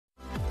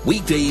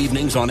Weekday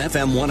evenings on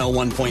FM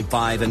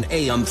 101.5 and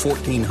AM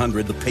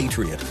 1400 The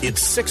Patriot.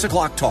 It's 6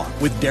 o'clock talk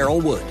with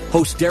Daryl Wood.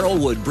 Host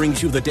Daryl Wood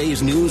brings you the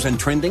day's news and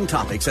trending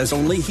topics as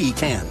only he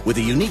can, with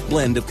a unique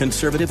blend of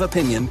conservative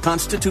opinion,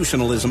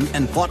 constitutionalism,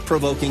 and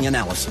thought-provoking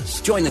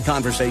analysis. Join the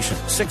conversation.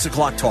 6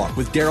 o'clock talk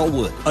with Daryl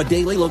Wood. A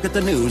daily look at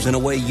the news in a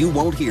way you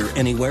won't hear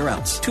anywhere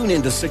else. Tune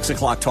in to 6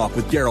 o'clock talk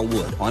with Daryl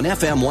Wood on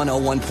FM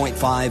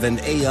 101.5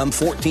 and AM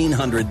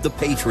 1400 The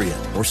Patriot,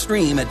 or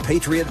stream at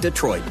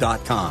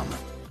patriotdetroit.com.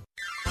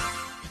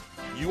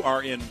 You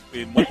are in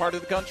what part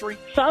of the country?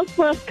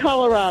 Southwest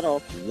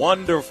Colorado.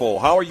 Wonderful.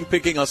 How are you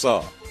picking us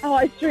up? Oh,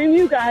 I stream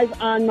you guys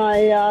on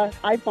my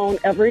iPhone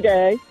every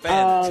day.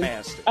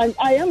 Fantastic.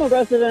 I am a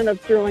resident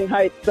of Sterling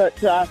Heights,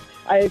 but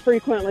I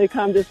frequently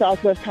come to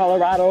Southwest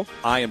Colorado.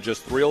 I am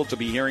just thrilled to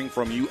be hearing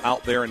from you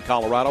out there in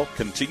Colorado.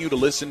 Continue to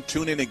listen,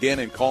 tune in again,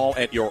 and call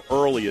at your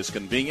earliest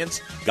convenience.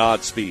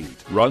 Godspeed.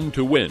 Run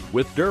to Win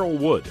with Daryl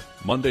Wood,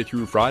 Monday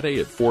through Friday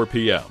at 4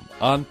 p.m.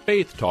 on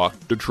Faith Talk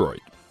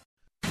Detroit.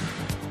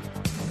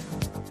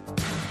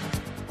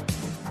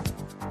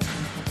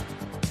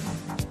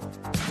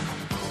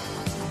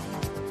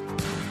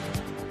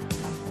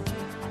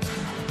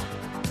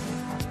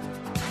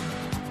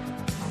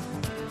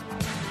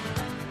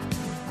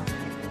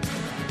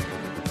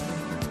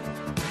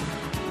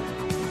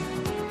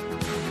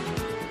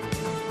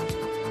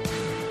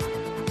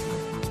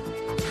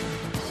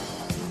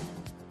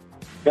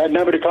 That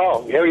number to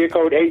call, area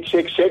code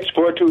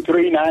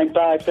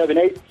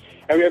 866-423-9578,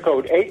 area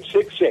code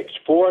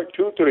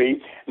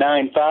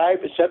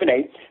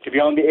 866-423-9578. To be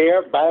on the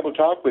air, Bible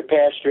Talk with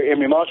Pastor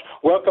Emery Moss.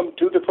 Welcome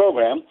to the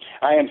program.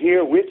 I am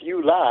here with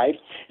you live.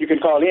 You can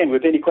call in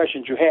with any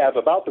questions you have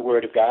about the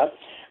Word of God.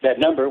 That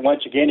number,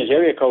 once again, is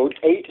area code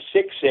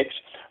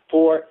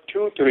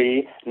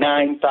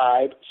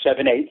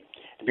 866-423-9578.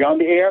 To be on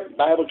the air,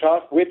 Bible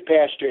Talk with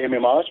Pastor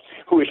Emery Moss,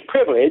 who is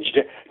privileged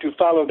to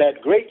follow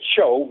that great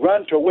show,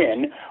 Run to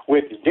Win,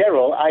 with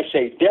Daryl,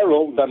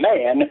 Daryl the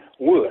Man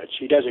Woods.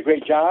 He does a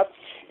great job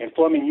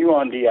informing you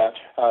on the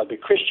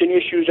Christian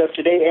issues of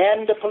today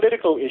and the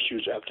political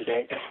issues of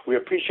today. We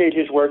appreciate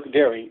his work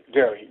very,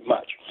 very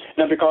much.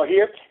 Number to call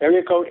here,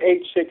 area code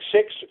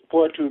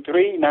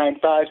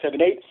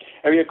 866-423-9578,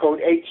 area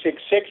code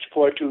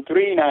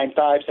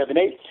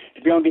 866-423-9578.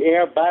 To be on the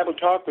air, Bible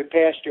Talk with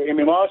Pastor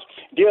Emery Moss,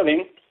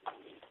 dealing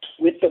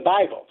with the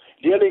Bible,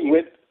 dealing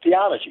with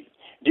theology,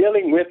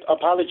 dealing with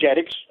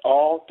apologetics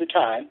all the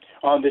time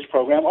on this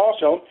program.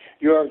 Also,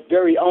 your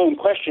very own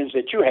questions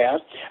that you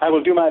have. I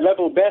will do my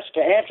level best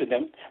to answer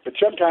them, but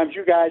sometimes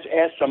you guys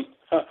ask some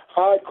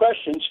hard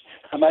questions.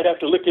 I might have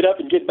to look it up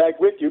and get back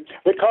with you,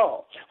 but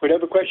call.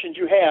 Whatever questions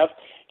you have,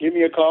 give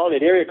me a call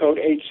at area code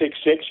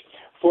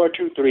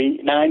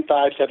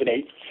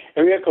 866-423-9578.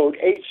 Area code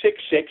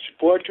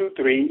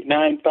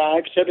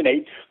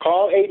 866-423-9578.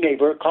 Call a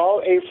neighbor,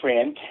 call a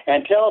friend,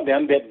 and tell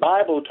them that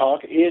Bible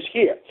Talk is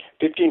here.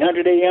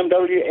 1500 AM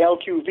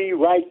WLQV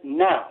right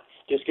now.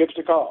 Just give us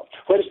a call.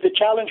 What is the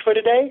challenge for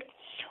today?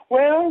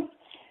 Well,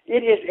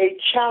 it is a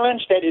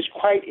challenge that is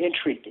quite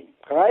intriguing,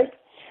 all right?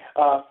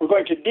 We're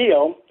going to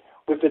deal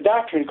with the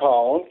doctrine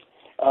called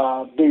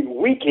the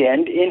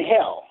weekend in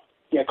hell.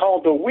 Yeah,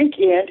 called The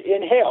Weekend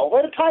in Hell.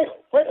 What a title.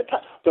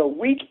 The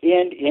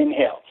Weekend in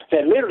Hell.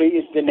 That literally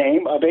is the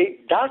name of a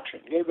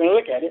doctrine. We're going to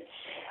look at it.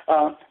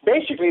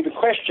 Basically, the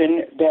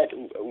question that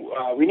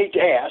we need to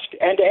ask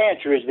and to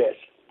answer is this.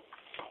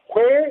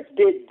 Where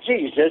did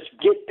Jesus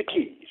get the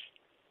keys?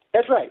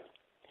 That's right.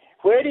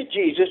 Where did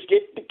Jesus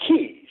get the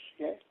keys?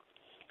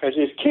 Because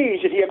there's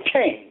keys that he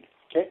obtained.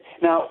 Okay?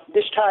 Now,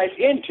 this ties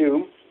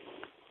into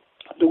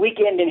the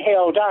Weekend in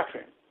Hell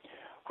doctrine,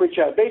 which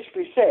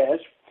basically says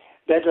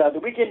that the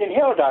weekend in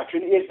hell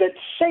doctrine is that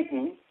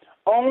Satan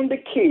owned the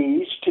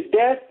keys to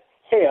death,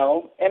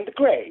 hell, and the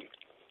grave.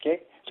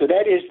 Okay, so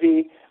that is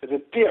the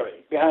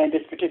theory behind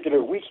this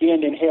particular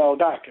weekend in hell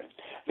doctrine,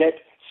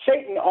 that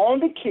Satan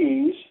owned the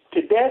keys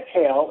to death,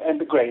 hell, and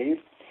the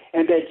grave,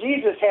 and that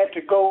Jesus had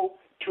to go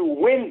to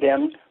win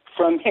them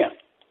from him.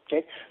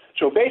 Okay,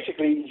 so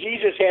basically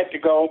Jesus had to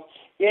go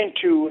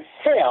into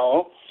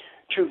hell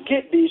to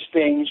get these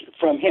things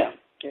from him.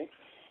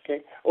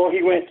 Okay, or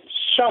he went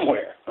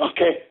somewhere.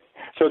 Okay.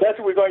 So that's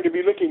what we're going to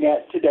be looking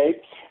at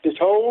today, this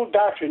whole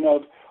doctrine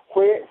of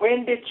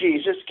when did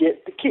Jesus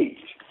get the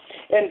keys.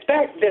 In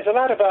fact, there's a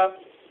lot of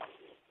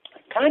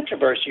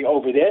controversy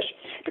over this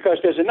because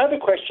there's another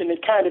question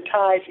that kind of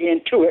ties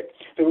into it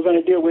that we're going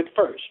to deal with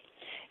first.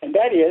 And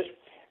that is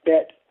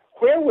that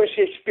where was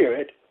his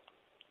spirit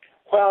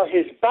while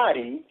his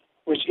body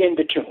was in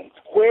the tomb?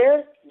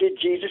 Where did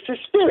Jesus'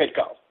 spirit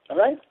go? All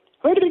right?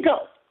 Where did he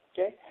go?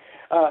 Okay.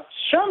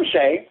 Some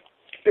say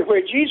that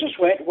where Jesus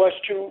went was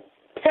to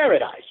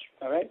paradise,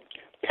 all right?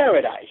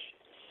 Paradise.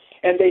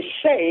 And they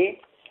say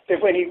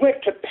that when he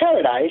went to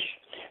paradise,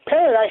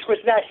 paradise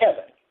was not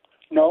heaven.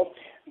 No,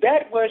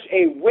 that was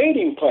a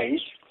waiting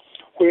place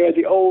where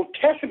the Old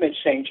Testament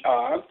saints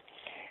are.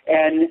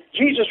 And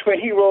Jesus, when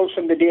he rose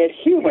from the dead,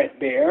 he went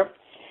there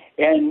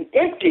and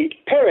emptied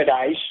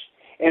paradise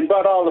and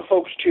brought all the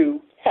folks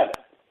to heaven.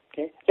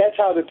 Okay? That's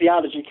how the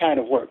theology kind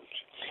of works.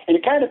 And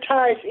it kind of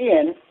ties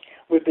in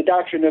with the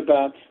doctrine of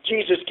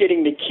Jesus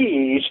getting the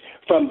keys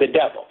from the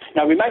devil.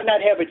 Now, we might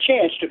not have a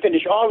chance to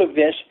finish all of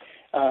this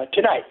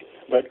tonight,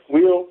 but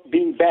we'll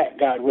be back,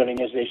 God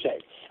willing, as they say.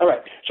 All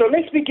right, so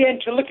let's begin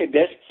to look at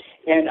this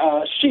and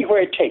see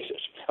where it takes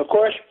us. Of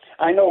course,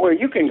 I know where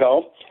you can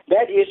go.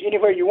 That is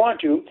anywhere you want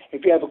to.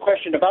 If you have a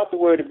question about the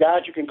Word of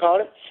God, you can call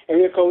it.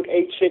 Area code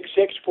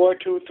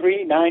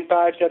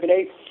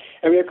 866-423-9578.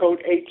 Area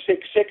code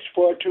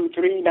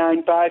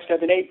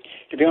 866-423-9578.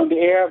 To be on the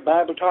air,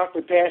 Bible Talk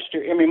with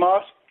Pastor Emery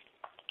Moss.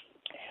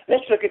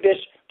 Let's look at this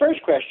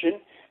first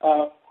question.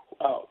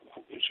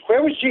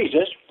 Where was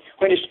Jesus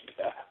when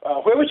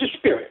where was his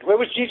spirit? Where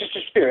was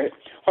Jesus' spirit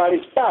while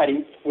his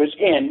body was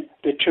in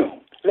the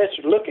tomb? Let's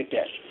look at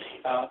this.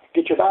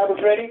 Get your Bibles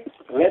ready.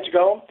 Let's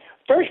go.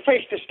 First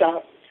place to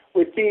stop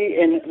would be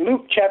in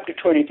Luke chapter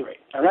 23.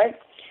 All right?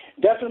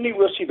 Definitely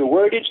we'll see the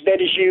wordage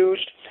that is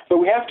used, but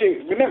we have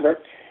to remember,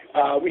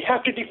 we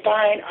have to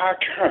define our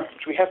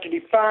terms. We have to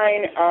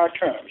define our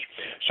terms.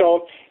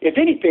 So, if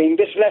anything,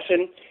 this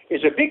lesson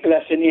is a big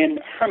lesson in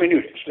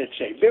hermeneutics, let's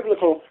say,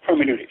 biblical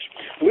hermeneutics.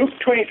 Luke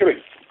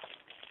 23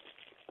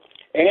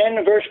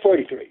 and verse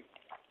 43.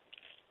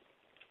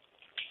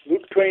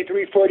 Luke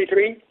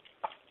 23:43.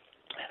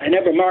 I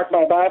never mark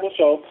my Bible,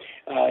 so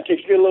it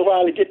takes me a little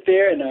while to get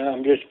there, and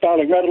I'm just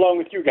following right along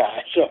with you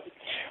guys. So,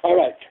 all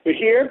right. But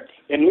here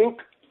in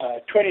Luke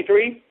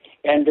 23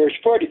 and verse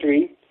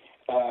 43,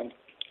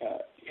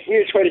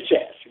 here's what it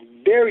says.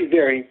 Very,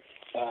 very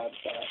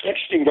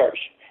interesting verse.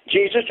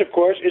 Jesus, of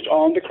course, is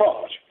on the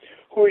cross.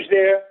 Who is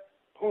there?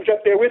 Who's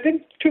up there with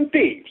him? Two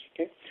thieves.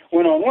 Okay?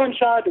 One on one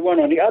side, the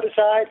one on the other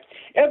side.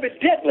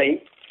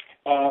 Evidently,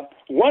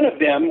 one of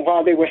them,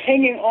 while they were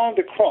hanging on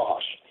the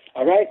cross,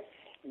 all right,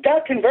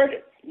 got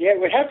converted. Yeah, it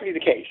would have to be the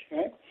case,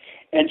 right?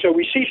 And so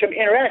we see some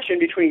interaction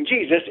between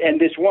Jesus and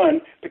this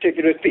one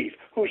particular thief,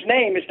 whose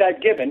name is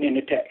not given in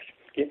the text.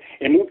 Okay?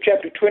 In Luke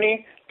chapter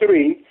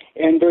 23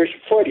 and verse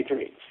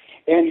 43.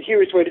 And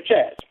here is what it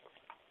says.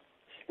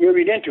 We'll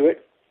read into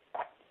it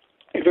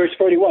in verse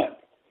 41,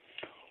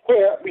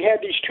 where we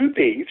have these two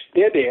thieves.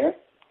 They're there,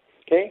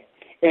 okay?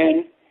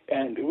 And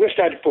we'll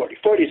start at 40.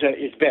 40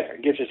 is better.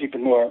 It gives us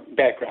even more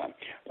background.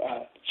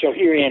 So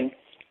here in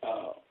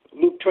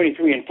Luke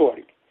 23 and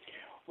 40.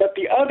 But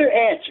the other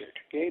answered.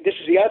 Okay, this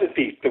is the other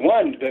thief. The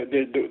one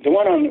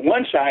on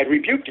one side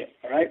rebuked him.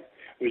 All right,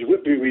 was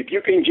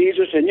rebuking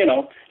Jesus, and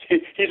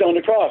he's on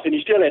the cross, and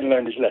he still hadn't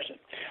learned his lesson.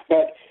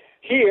 But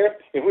here,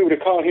 if we were to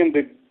call him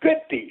the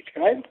good thief,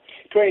 right?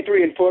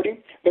 23 and 40.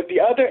 But the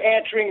other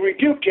answering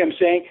rebuked him,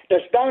 saying,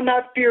 "Dost thou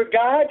not fear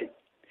God,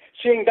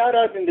 seeing thou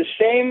art in the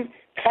same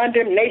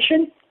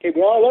condemnation?" Okay,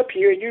 we're all up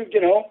here, and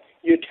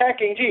you're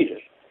attacking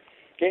Jesus.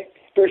 Okay.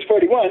 Verse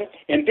 41,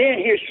 and then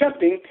here's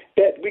something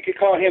that we could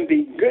call him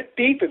the good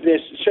thief, if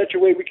there's such a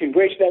way we can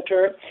grace that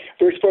term.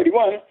 Verse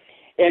 41,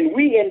 and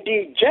we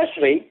indeed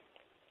justly,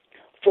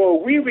 for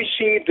we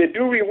receive the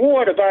due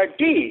reward of our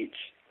deeds.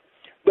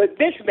 But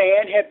this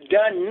man hath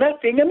done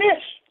nothing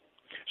amiss.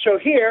 So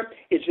here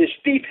is this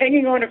thief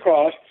hanging on the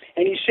cross,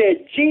 and he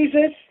said,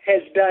 Jesus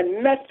has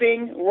done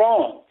nothing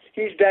wrong.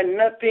 He's done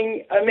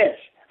nothing amiss.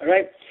 All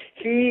right?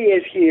 He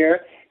is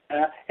here.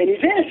 And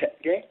he's innocent,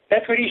 okay?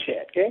 That's what he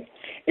said, okay?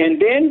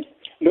 And then,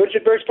 notice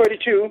at verse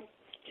 42,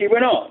 he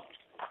went on.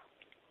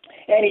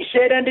 And he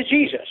said unto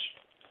Jesus,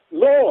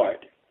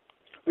 Lord,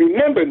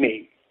 remember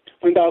me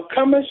when thou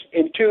comest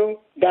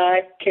into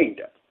thy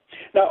kingdom.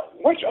 Now,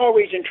 what's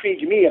always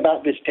intrigued me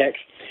about this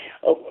text,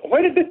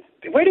 where did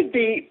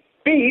the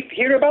thief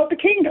hear about the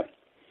kingdom?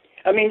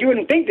 I mean, you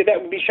wouldn't think that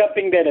would be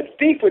something that a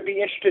thief would be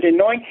interested in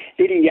knowing.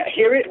 Did he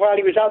hear it while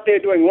he was out there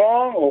doing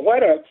wrong, or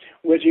what? Or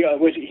had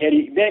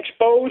he been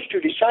exposed to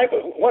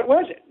disciples? What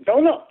was it?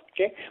 Don't know.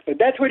 Okay, but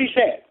that's what he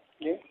said.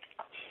 Okay?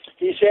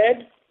 He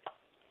said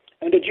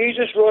unto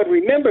Jesus, Lord,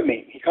 remember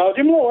me. He calls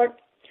him Lord.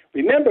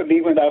 Remember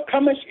me when thou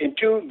comest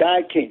into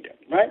thy kingdom.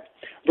 Right?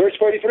 Verse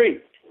 43.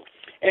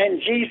 And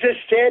Jesus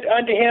said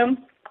unto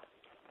him,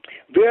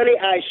 Verily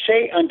I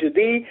say unto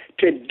thee,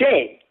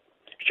 today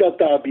shalt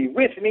thou be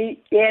with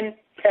me in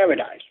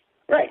paradise.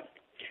 Right.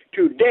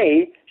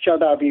 Today shalt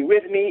thou be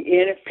with me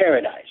in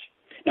paradise.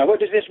 Now, what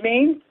does this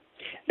mean?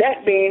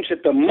 That means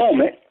that the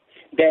moment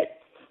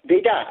that they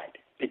died,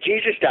 that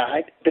Jesus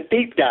died, the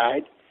thief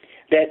died,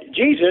 that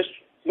Jesus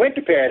went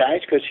to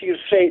paradise, because he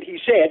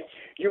said,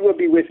 you will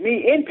be with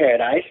me in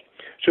paradise.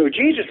 So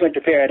Jesus went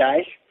to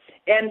paradise,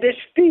 and this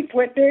thief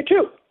went there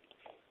too.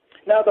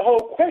 Now, the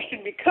whole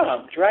question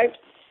becomes, right,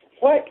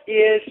 what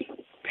is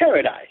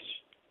paradise?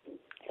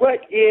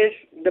 What is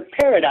the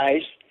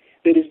paradise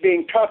that is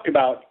being talked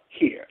about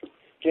here?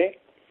 Okay,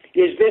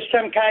 is this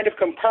some kind of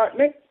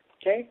compartment,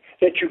 okay,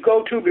 that you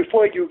go to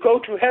before you go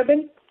to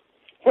heaven?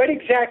 What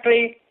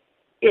exactly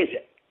is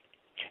it?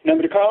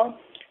 Number to call,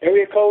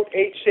 area code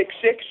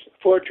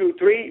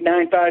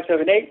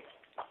 866-423-9578.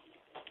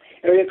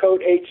 area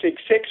code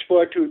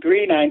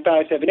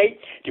 866-423-9578,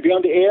 to be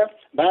on the air.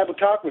 Bible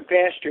Talk with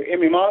Pastor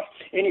Emery Moss.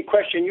 Any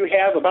question you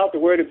have about the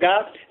Word of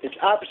God that's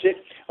opposite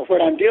of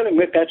what I'm dealing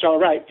with, that's all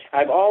right.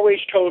 I've always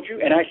told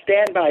you, and I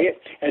stand by it,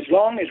 as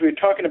long as we're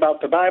talking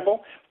about the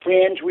Bible,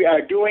 friends, we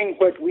are doing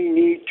what we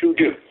need to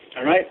do,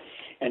 all right?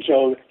 And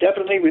so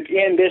definitely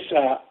within this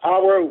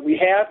hour we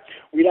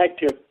like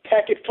to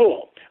pack it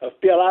full of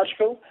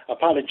theological,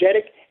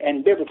 apologetic,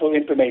 and biblical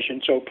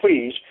information. So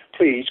please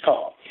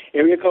call.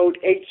 Area code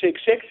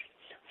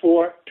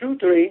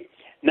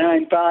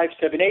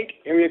 866-423-9578.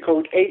 Area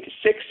code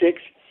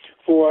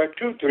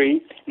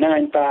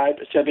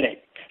 866-423-9578.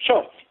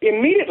 So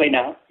immediately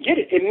now, get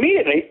it,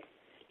 immediately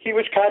he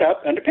was caught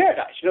up under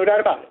paradise. No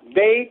doubt about it.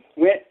 They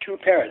went to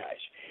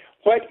paradise.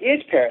 What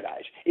is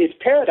paradise? Is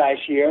paradise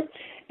here,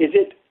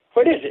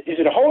 what is it? Is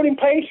it a holding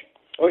place,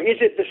 or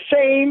is it the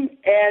same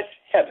as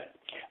heaven?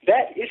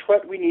 That is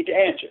what we need to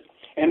answer.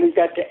 And we've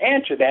got to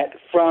answer that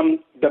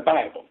from the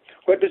Bible.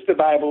 What does the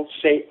Bible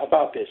say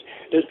about this?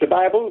 Does the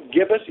Bible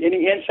give us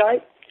any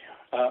insight?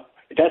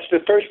 That's the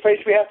first place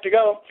we have to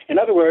go. In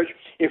other words,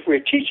 if we're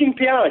teaching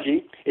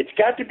theology, it's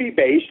got to be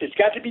based, it's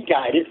got to be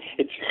guided,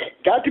 it's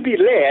got to be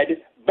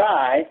led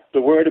by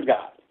the Word of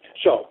God.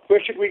 So,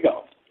 where should we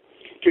go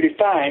to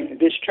define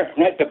this term?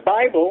 Right? The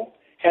Bible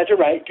has a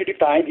right to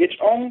define its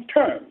own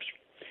terms.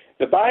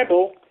 The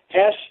Bible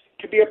has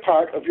to be a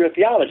part of your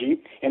theology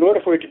in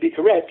order for it to be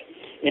correct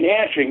in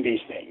answering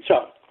these things.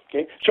 So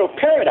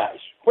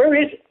paradise, where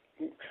is it?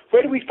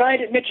 Where do we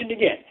find it mentioned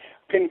again?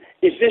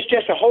 Is this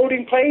just a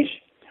holding place,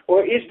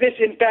 or is this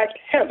in fact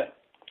heaven?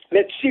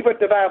 Let's see what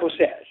the Bible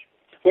says.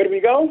 Where do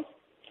we go?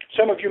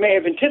 Some of you may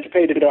have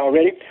anticipated it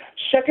already.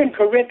 2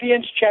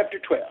 Corinthians chapter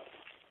 12.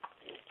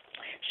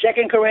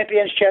 2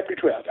 Corinthians chapter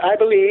 12. I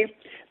believe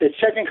that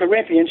 2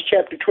 Corinthians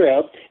chapter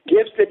 12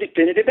 gives the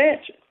definitive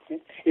answer.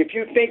 If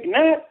you think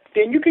not,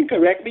 then you can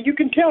correct me. You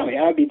can tell me.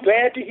 I'll be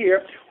glad to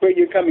hear where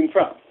you're coming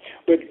from.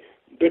 But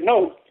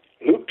no,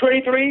 Luke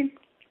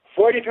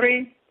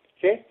 23:43.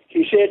 Okay,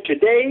 he said,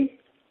 "Today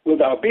will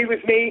thou be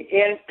with me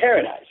in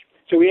paradise."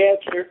 So we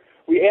ask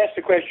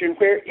the question,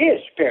 where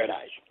is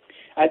paradise?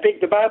 I think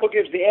the Bible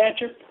gives the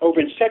answer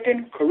over in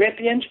 2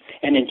 Corinthians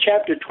and in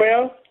chapter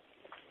 12,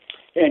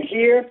 and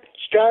here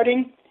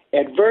starting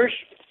at verse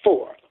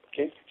 4.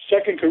 Okay,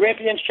 2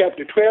 Corinthians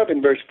chapter 12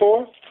 and verse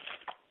 4.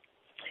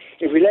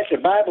 If we let the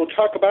Bible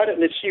talk about it,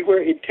 let's see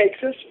where it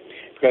takes us,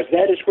 because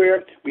that is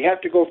where we have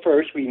to go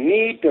first. We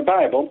need the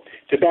Bible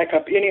to back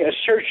up any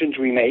assertions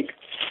we make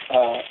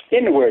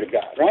in the Word of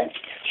God, right?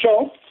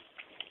 So,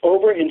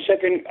 over in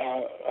 2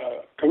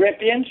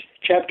 Corinthians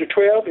chapter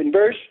 12 and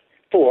verse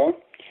 4,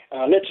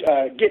 let's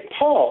get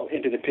Paul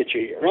into the picture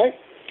here, right?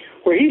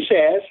 Where he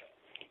says,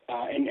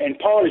 and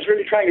Paul is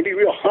really trying to be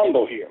real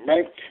humble here,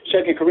 right?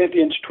 2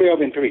 Corinthians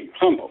 12 and 3,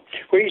 humble.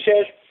 Where he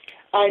says,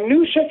 "I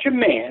knew such a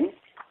man,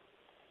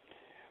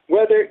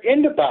 whether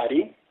in the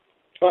body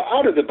or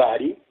out of the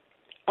body,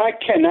 I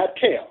cannot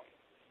tell."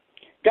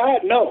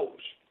 God knows.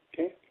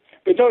 Okay?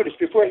 But notice,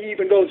 before he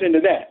even goes into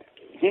that,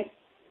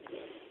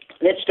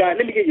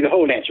 let me give you the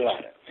whole answer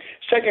on it.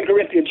 2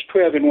 Corinthians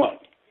 12 and 1.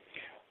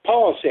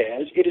 Paul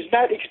says, "It is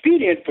not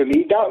expedient for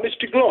me, doubtless,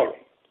 to glory.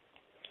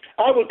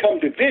 I will come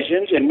to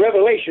visions and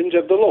revelations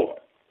of the Lord.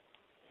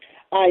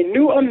 I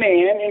knew a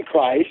man in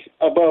Christ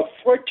above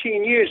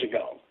 14 years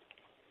ago.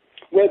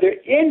 Whether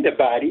in the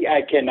body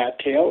I cannot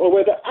tell, or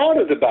whether out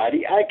of the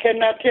body I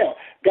cannot tell."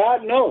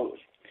 God knows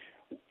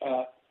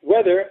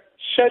whether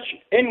such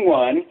in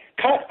one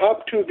caught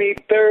up to the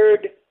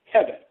third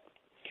heaven.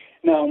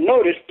 Now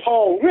notice,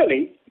 Paul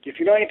really, if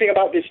you know anything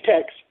about this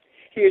text,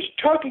 he is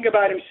talking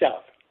about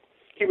himself.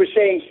 He was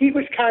saying he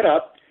was caught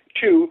up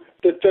to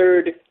the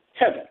third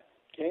heaven.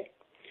 Okay?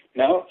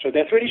 Now, so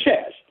that's what he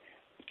says.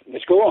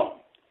 Let's go on.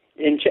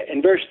 In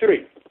verse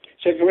 3,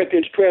 2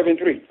 Corinthians 12 and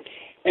 3.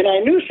 "And I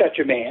knew such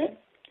a man,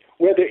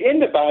 whether in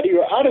the body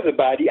or out of the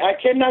body, I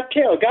cannot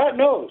tell." God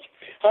knows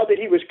how that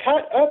he was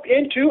caught up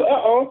into,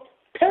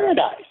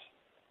 paradise.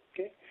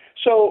 Okay?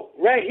 So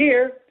right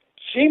here,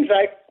 seems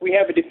like we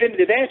have a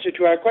definitive answer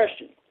to our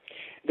question.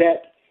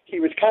 That he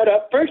was caught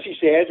up, first he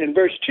says in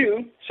verse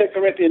 2, 2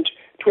 Corinthians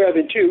 12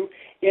 and 2,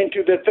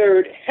 into the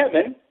third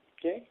heaven.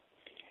 Okay?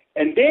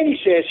 And then he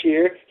says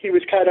here, he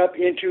was caught up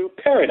into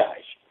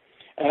paradise.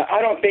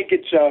 I don't think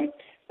it's a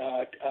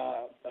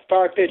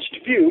far-fetched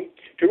view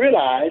to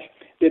realize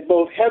that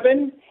both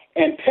heaven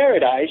and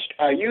paradise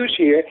are used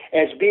here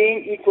as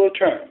being equal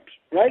terms,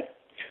 right?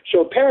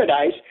 So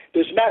paradise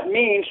does not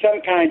mean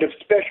some kind of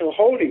special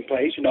holding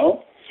place,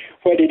 no.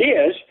 What it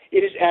is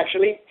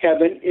actually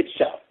heaven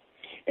itself.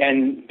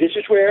 And this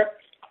is where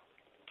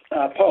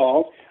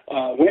Paul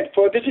went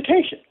for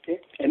visitation, okay?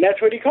 And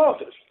that's what he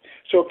calls us.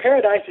 So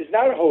paradise is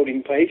not a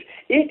holding place.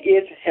 It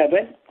is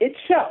heaven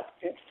itself.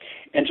 Okay?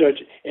 And so,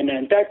 and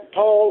in fact,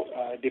 Paul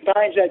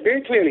defines that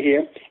very clearly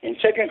here in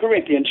 2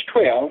 Corinthians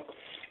 12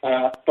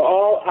 for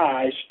all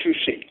eyes to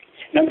see.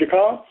 Number to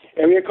call,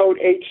 area code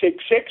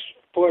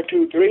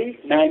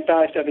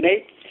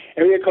 866-423-9578.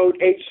 Area code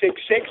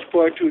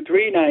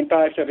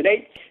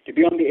 866-423-9578. To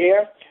be on the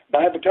air,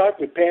 Bible Talk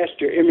with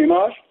Pastor Emery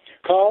Moss.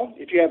 Call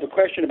if you have a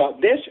question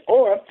about this,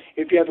 or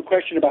if you have a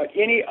question about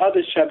any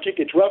other subject.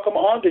 It's welcome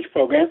on this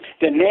program.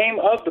 The name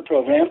of the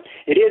program,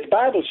 it is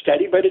Bible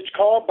Study, but it's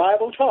called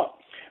Bible Talk.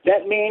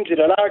 That means that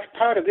a large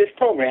part of this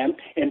program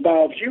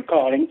involves you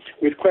calling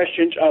with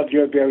questions of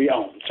your very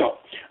own. So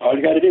all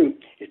you got to do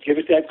is give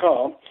us that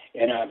call,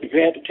 and I'll be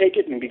glad to take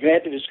it and be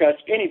glad to discuss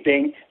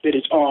anything that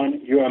is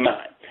on your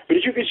mind. But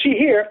as you can see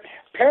here,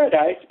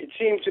 paradise, it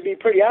seems to be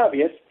pretty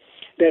obvious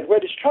that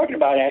what it's talking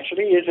about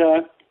actually is,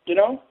 heaven.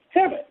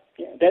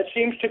 Yeah, that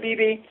seems to be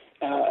the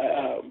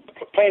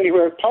plainly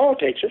where Paul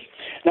takes us.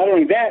 Not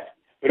only that,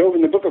 but over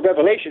in the book of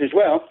Revelation as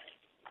well,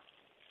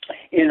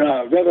 in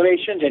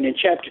Revelations and in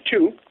chapter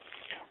 2,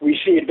 we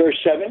see in verse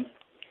 7,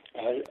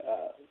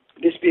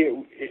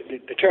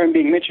 the term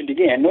being mentioned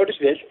again. Notice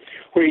this,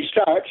 where he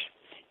starts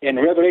in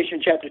Revelation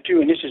chapter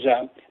 2, and this is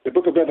the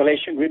book of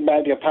Revelation written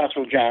by the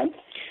Apostle John,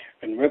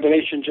 in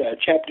Revelation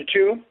chapter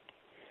 2,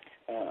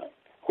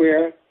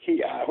 where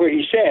he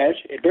says,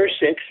 in verse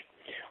 6,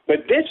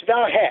 "But this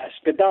thou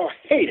hast, that thou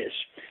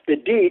hatest the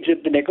deeds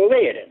of the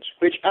Nicolaitans,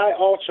 which I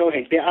also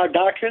hate." There are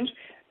doctrines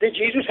that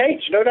Jesus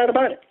hates, no doubt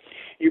about it.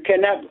 You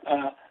cannot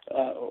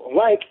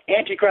like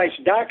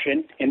Antichrist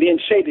doctrine and then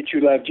say that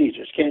you love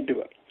Jesus. Can't do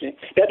it. Okay?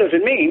 That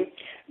doesn't mean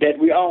that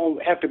we all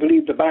have to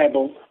believe the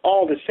Bible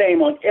all the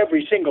same on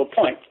every single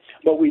point,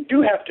 but we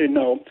do have to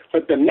know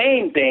what the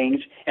main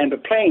things and the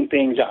plain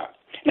things are.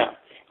 Now,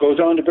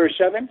 goes on to verse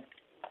 7.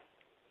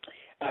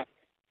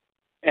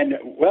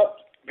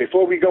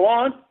 Before we go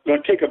on, we're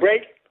going to take a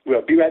break.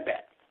 We'll be right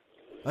back.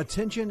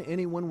 Attention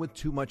anyone with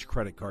too much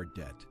credit card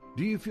debt.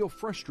 Do you feel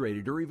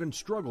frustrated or even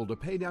struggle to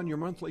pay down your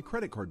monthly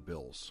credit card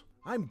bills?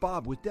 I'm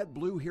Bob with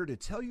DebtBlue here to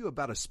tell you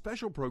about a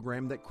special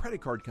program that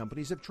credit card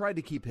companies have tried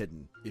to keep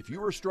hidden. If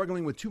you are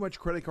struggling with too much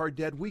credit card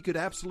debt, we could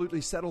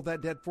absolutely settle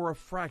that debt for a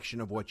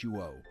fraction of what you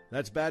owe.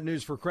 That's bad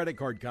news for credit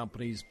card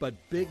companies, but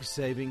big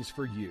savings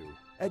for you.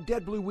 At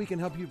DebtBlue, we can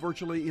help you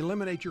virtually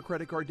eliminate your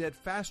credit card debt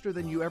faster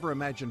than you ever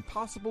imagined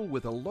possible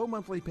with a low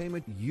monthly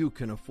payment you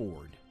can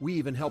afford. We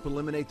even help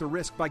eliminate the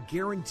risk by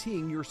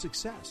guaranteeing your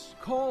success.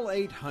 Call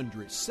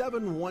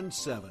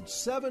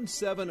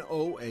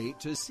 800-717-7708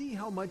 to see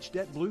how much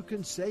DebtBlue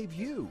can save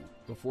you.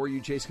 Before you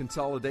chase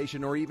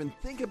consolidation or even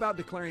think about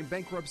declaring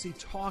bankruptcy,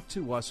 talk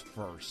to us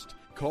first.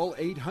 Call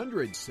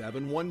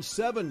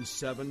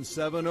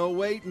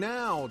 800-717-7708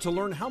 now to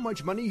learn how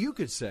much money you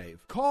could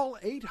save. Call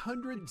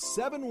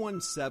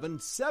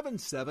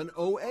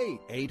 800-717-7708.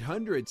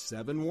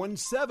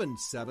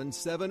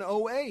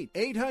 800-717-7708.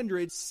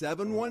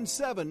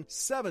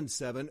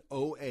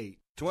 800-717-7708.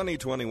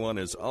 2021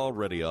 is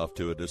already off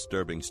to a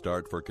disturbing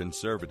start for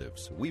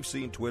conservatives. We've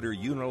seen Twitter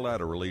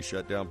unilaterally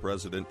shut down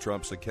President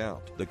Trump's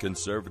account. The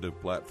conservative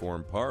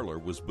platform Parler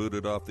was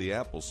booted off the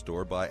Apple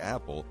Store by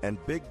Apple, and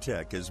big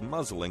tech is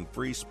muzzling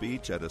free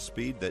speech at a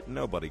speed that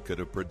nobody could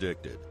have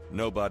predicted.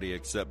 Nobody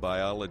except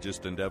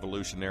biologist and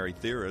evolutionary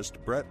theorist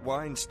Brett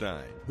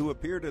Weinstein, who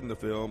appeared in the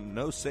film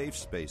No Safe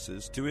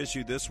Spaces to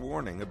issue this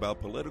warning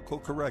about political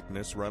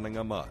correctness running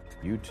amok.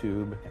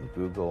 YouTube and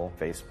Google,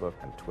 Facebook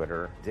and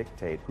Twitter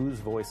dictate whose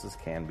voices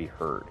can be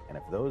heard. And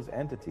if those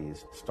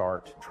entities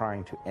start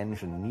trying to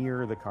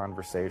engineer the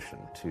conversation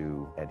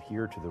to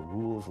adhere to the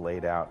rules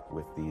laid out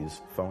with these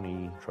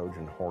phony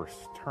Trojan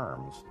horse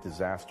terms,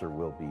 disaster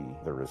will be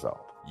the result.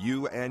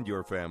 You and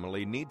your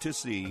family need to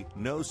see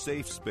No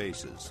Safe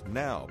Spaces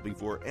now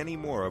before any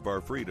more of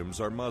our freedoms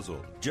are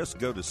muzzled. Just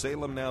go to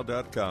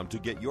salemnow.com to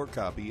get your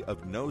copy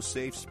of No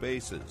Safe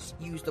Spaces.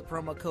 Use the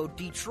promo code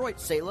Detroit,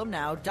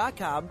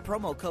 salemnow.com,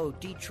 promo code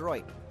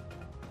Detroit.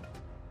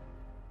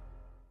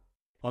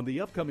 On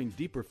the upcoming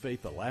Deeper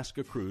Faith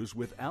Alaska cruise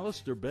with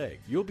Alistair Begg,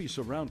 you'll be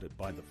surrounded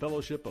by the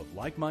fellowship of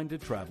like-minded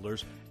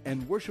travelers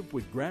and worship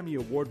with Grammy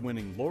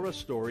Award-winning Laura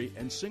Story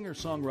and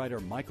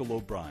singer-songwriter Michael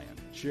O'Brien.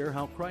 Share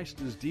how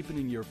Christ is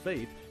deepening your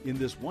faith in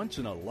this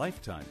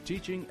once-in-a-lifetime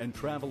teaching and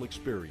travel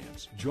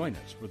experience. Join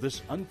us for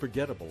this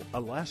unforgettable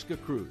Alaska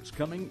cruise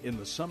coming in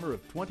the summer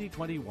of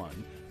 2021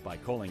 by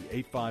calling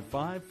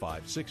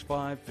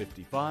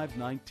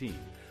 855-565-5519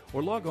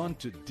 or log on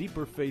to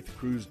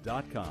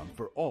deeperfaithcruise.com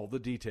for all the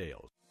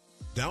details.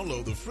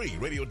 Download the free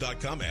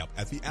radio.com app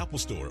at the Apple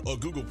Store or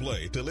Google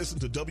Play to listen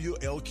to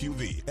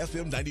WLQV,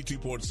 FM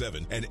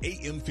 92.7 and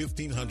AM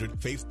 1500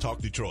 Faith Talk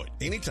Detroit.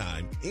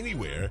 Anytime,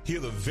 anywhere, hear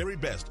the very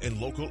best in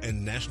local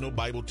and national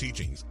Bible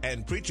teachings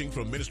and preaching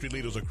from ministry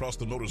leaders across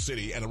the Motor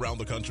City and around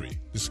the country.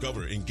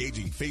 Discover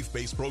engaging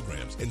faith-based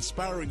programs,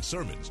 inspiring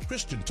sermons,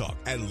 Christian talk,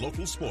 and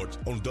local sports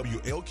on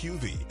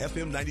WLQV,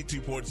 FM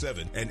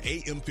 92.7 and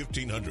AM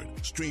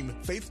 1500. Stream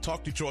Faith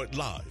Talk Detroit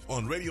live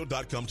on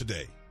radio.com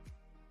today.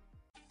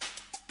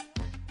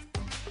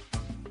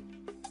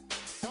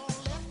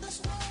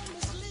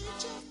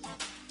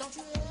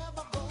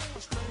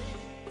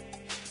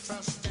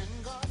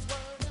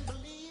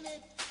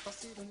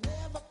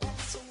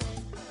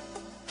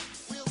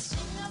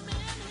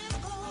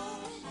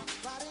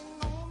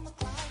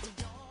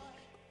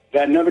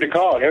 That number to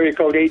call, area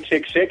code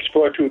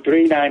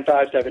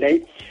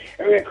 866-423-9578.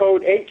 Area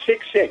code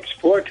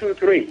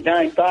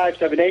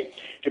 866-423-9578.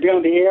 to be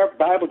on the air,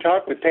 Bible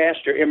Talk with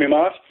Pastor Emery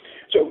Moss.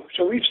 So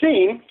we've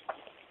seen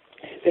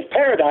that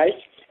paradise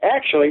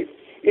actually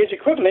is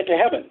equivalent to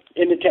heaven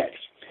in the text.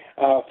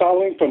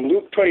 Following from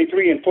Luke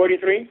 23 and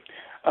 43,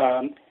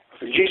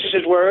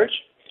 Jesus' words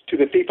to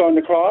the thief on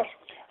the cross,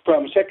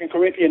 from 2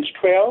 Corinthians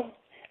 12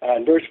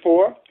 and verse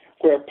 4,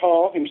 where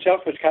Paul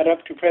himself was caught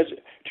up to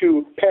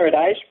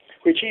paradise,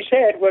 which he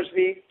said was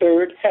the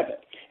third heaven.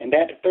 And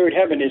that third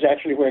heaven is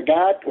actually where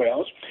God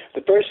dwells.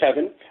 The first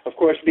heaven, of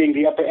course, being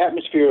the upper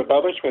atmosphere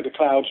above us where the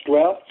clouds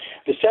dwell.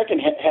 The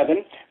second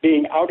heaven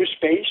being outer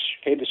space,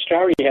 okay, the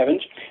starry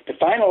heavens. The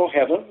final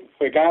heaven,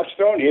 where God's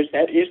throne is,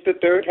 that is the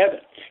third heaven.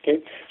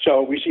 Okay,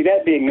 so we see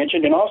that being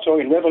mentioned. And also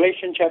in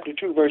Revelation chapter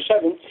 2, verse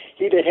 7,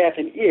 he that hath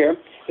an ear,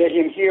 let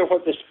him hear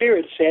what the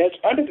Spirit says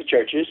unto the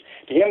churches.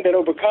 To him that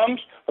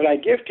overcomes will I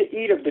give to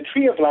eat of the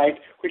tree of life,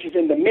 which is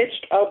in the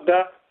midst of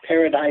the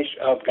paradise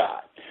of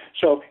God.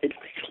 So it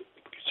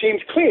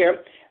seems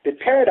clear that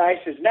paradise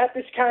is not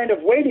this kind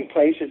of waiting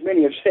place, as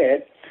many have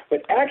said,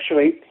 but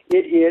actually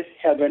it is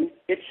heaven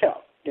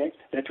itself. Okay?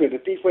 That's where the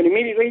thief went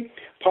immediately.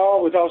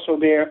 Paul was also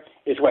there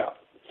as well.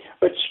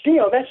 But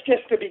still, that's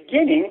just the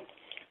beginning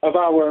of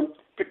our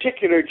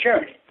particular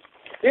journey.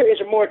 There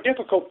is a more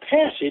difficult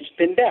passage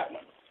than that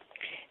one.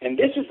 And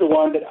this is the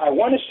one that I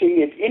want to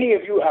see if any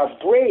of you are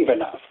brave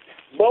enough,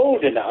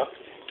 bold enough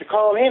to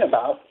call in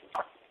about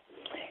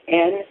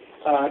and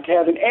to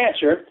have an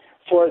answer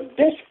for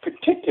this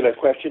particular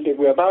question that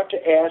we're about to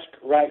ask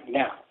right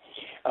now.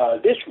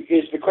 This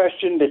is the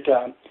question that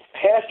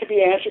has to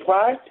be answered.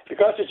 Why?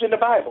 Because it's in the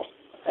Bible.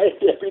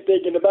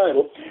 Everything in the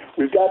Bible.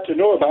 We've got to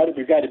know about it.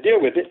 We've got to deal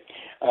with it.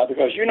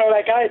 Because you know,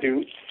 like I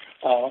do,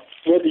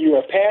 whether you're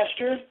a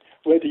pastor,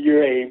 whether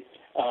you're a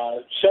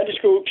Sunday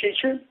school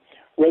teacher,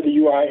 whether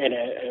you are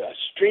a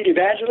street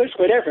evangelist,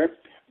 whatever,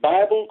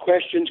 Bible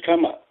questions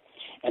come up.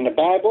 And the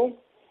Bible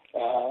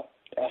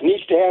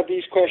needs to have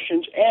these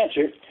questions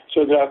answered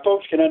so that our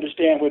folks can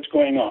understand what's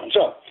going on.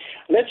 So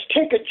let's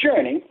take a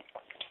journey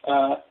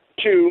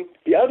to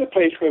the other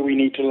place where we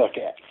need to look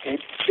at. Okay?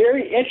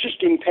 Very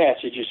interesting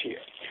passages here.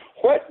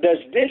 What does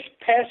this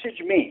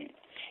passage mean?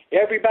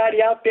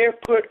 Everybody out there,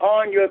 put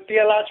on your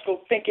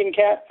theological thinking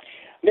cap.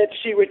 Let's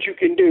see what you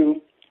can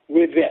do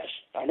with this.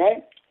 All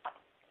right?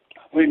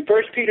 We're in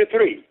 1 Peter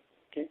 3.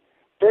 Okay?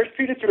 1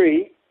 Peter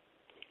 3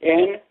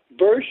 and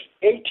verse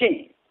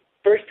 18.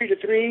 1 Peter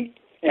 3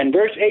 and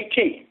verse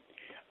 18.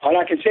 All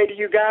I can say to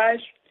you guys,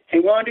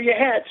 hang on to your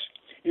hats.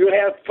 You'll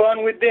have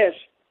fun with this.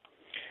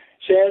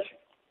 It says,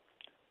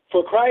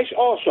 for Christ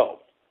also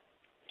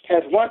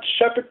hath once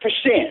suffered for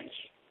sins,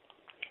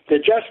 the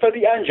just for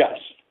the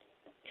unjust,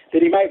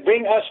 that he might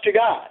bring us to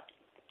God,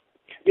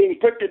 being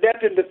put to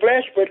death in the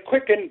flesh, but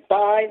quickened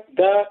by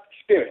the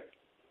Spirit.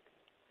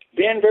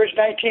 Then verse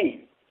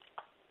 19,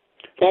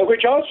 by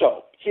which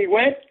also he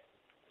went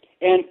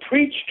and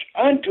preached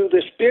unto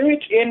the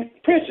spirits in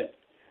prison.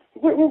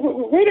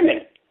 Wait a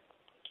minute.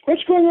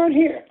 What's going on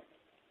here?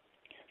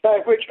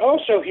 By which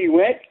also he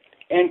went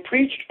and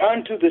preached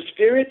unto the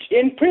spirits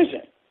in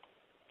prison,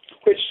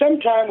 which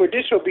sometime were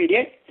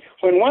disobedient,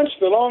 when once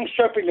the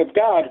long-suffering of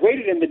God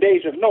waited in the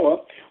days of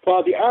Noah,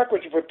 while the ark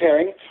was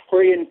preparing,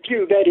 wherein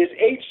few, that is,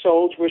 8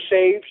 souls, were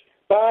saved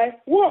by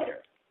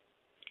water.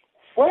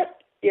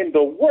 What in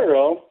the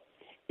world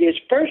is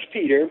 1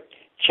 Peter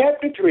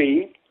chapter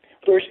 3,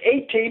 verse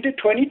 18 to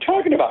 20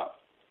 talking about?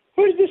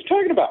 What is this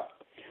talking about?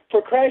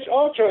 For Christ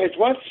also has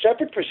once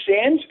suffered for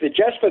sins, the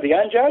just for the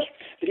unjust,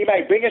 that he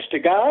might bring us to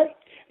God,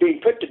 being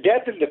put to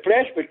death in the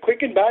flesh, but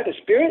quickened by the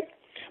Spirit,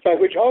 by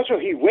which also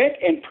he went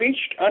and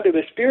preached unto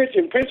the spirits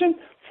in prison.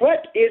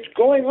 What is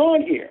going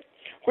on here?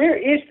 Where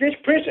is this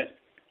prison?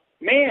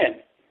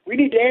 Man, we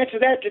need to answer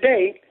that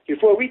today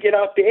before we get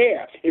off the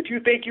air. If you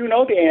think you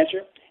know the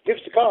answer, give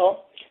us a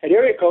call at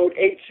area code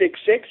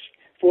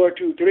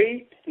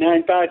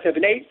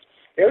 866-423-9578.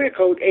 Area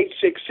code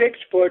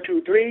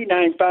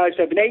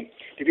 866-423-9578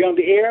 to be on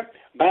the air.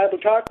 Bible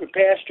Talk with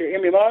Pastor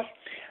Emery Moss.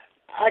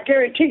 I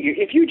guarantee you,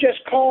 if you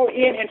just call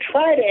in and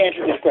try to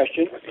answer this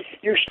question,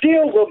 you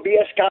still will be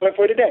a scholar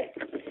for today.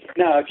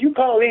 Now, if you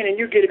call in and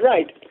you get it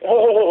right,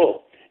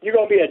 you're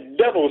going to be a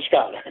double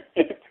scholar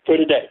for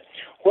today.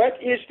 What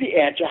is the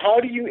answer? How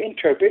do you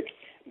interpret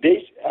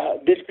these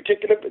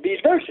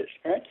verses?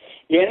 Right?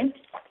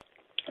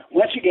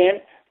 Once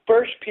again,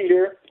 1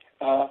 Peter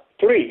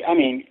 3. I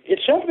mean,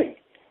 it's something.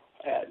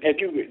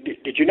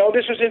 Did you know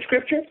this was in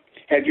Scripture?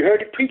 Have you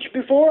heard it preached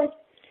before?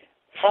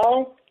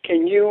 How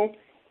can you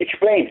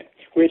explain it?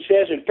 Where it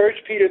says in 1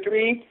 Peter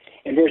 3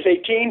 in verse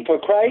 18, for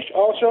Christ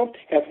also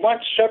hath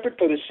once suffered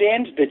for the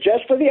sins, the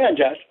just for the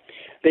unjust,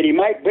 that he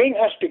might bring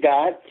us to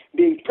God,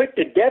 being put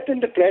to death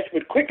in the flesh,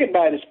 but quickened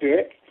by the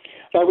Spirit,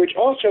 by which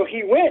also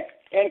he went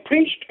and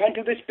preached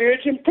unto the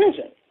spirits in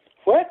prison.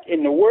 What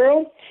in the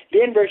world?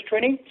 Then verse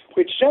 20,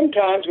 which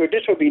sometimes were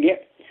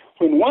disobedient,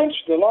 when once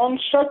the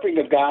long-suffering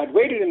of God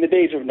waited in the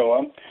days of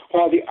Noah,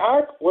 while the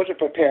ark was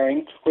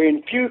preparing,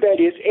 wherein few, that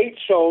is, 8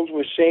 souls,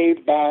 were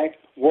saved by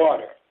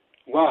water.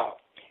 Wow.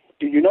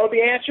 Do you know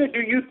the answer?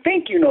 Do you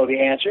think you know the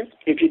answer?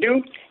 If you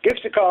do, give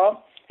us a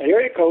call at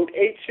area code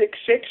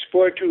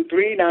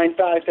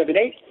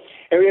 866-423-9578.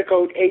 Area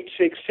code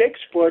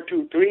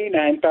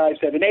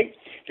 866-423-9578.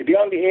 To be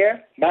on the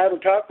air, Bible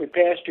Talk with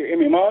Pastor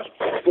Emery Moss,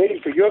 waiting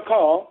for your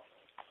call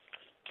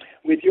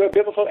with your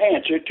biblical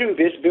answer to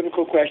this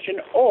biblical question,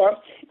 or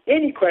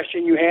any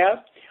question you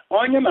have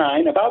on your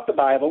mind about the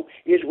Bible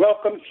is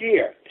welcome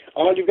here.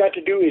 All you've got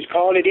to do is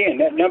call it in.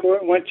 That number,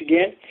 once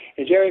again,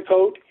 is area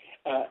code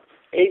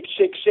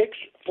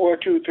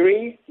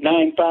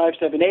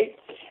 866-423-9578.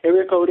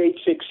 Area code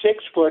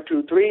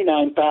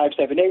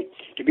 866-423-9578.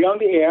 To be on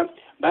the air,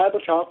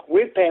 Bible Talk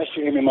with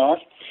Pastor Emery Moss.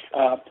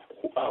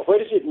 What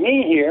does it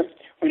mean here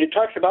when it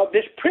talks about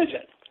this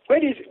prison?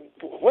 What is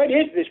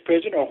this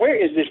prison, or where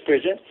is this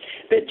prison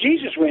that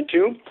Jesus went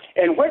to,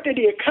 and what did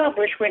he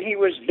accomplish when he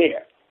was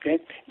there? Okay?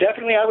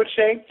 Definitely, I would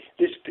say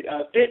this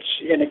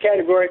fits in the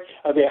category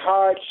of a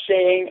hard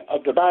saying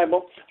of the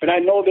Bible, but I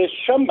know there's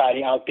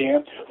somebody out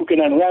there who can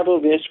unravel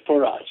this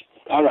for us.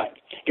 All right.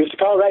 Give us a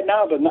call right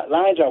now. The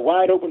lines are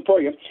wide open for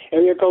you.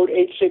 Area code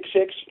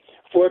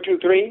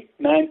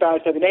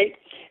 866-423-9578.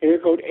 Area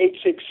code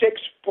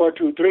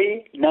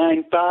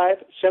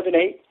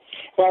 866-423-9578.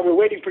 While we're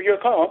waiting for your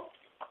call,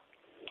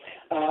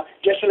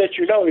 just to let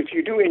you know, if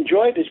you do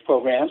enjoy this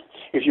program,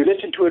 if you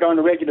listen to it on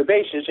a regular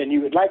basis and you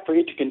would like for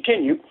it to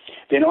continue,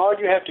 then all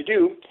you have to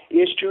do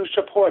is to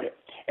support it.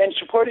 And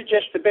support it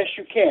just the best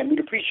you can. We'd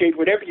appreciate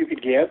whatever you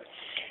could give.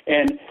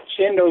 And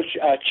send those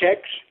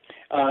checks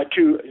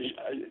to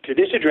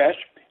this address,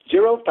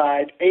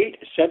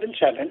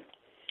 05877.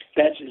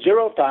 That's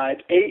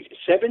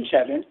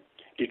 05877,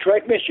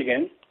 Detroit,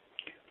 Michigan,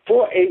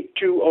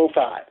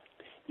 48205.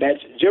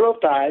 That's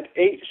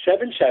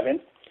 05877,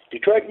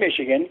 Detroit,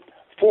 Michigan,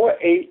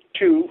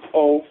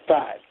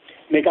 48205.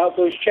 Make out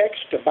those checks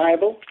to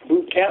Bible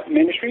Boot Camp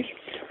Ministries.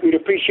 We'd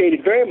appreciate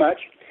it very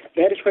much.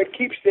 That is what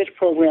keeps this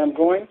program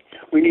going.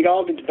 We need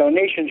all the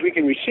donations we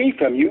can receive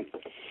from you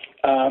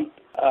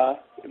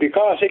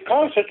because it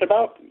costs us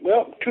about,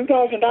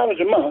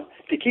 $2,000 a month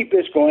to keep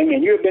this going,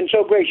 and you have been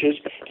so gracious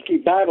to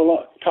keep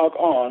Bible Talk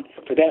on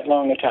for that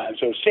long a time.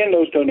 So send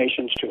those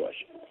donations to us.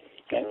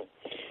 Okay?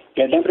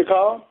 That number to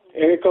call,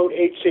 area code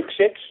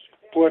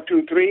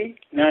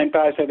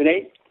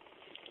 866-423-9578.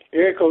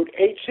 Area code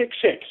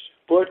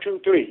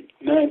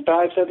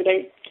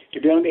 866-423-9578. To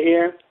be on the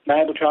air,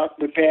 Bible Talk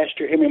with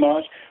Pastor Emery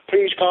Moss.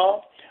 Please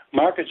call.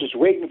 Marcus is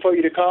waiting for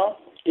you to call.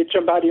 Get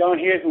somebody on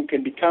here who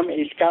can become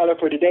a scholar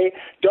for today.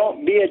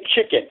 Don't be a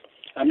chicken.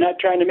 I'm not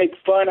trying to make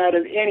fun out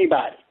of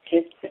anybody.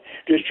 Okay?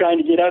 Just trying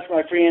to get us,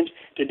 my friends,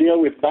 to deal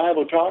with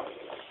Bible Talk.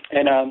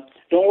 And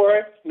don't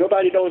worry,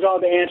 nobody knows all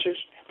the answers,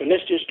 but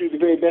let's just do the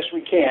very best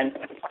we can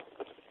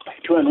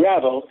to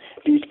unravel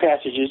these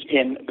passages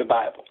in the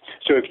Bible.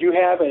 So if you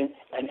have an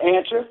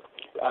answer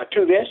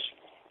to this,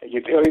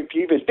 or if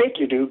you even think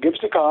you do, give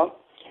us a call.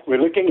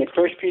 We're looking at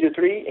 1 Peter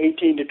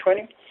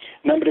 3:18-20.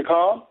 Number to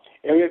call,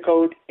 area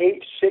code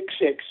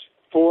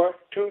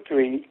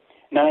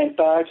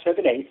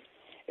 866-423-9578.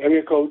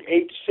 Area code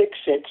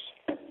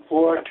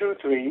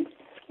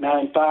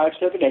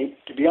 866-423-9578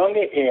 to be on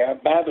the air,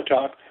 Bible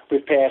Talk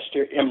with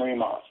Pastor Emery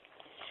Moss.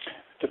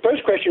 The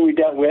first question we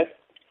dealt with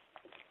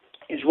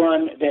is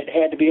one that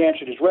had to be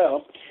answered as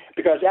well,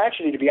 because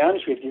actually, to be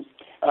honest with you,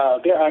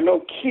 there are no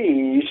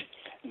keys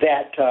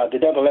that the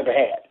devil ever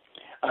had.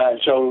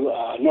 So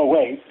no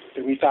way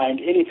that we find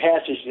any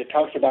passage that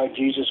talks about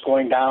Jesus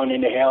going down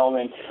into hell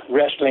and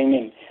wrestling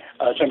and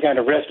some kind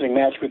of wrestling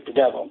match with the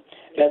devil.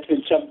 That's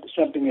been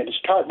something that is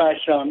taught by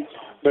some,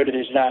 but it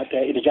is not.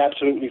 It is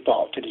absolutely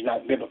false. It is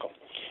not biblical.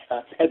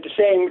 At the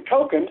same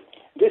token,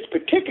 this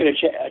particular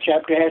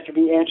chapter has to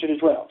be answered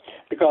as well,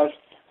 because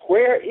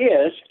where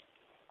is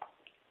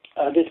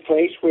this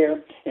place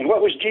where, and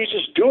what was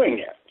Jesus doing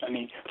there? I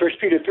mean, 1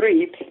 Peter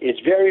 3 is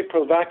very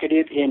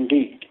provocative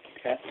indeed.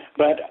 Okay?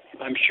 But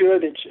I'm sure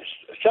that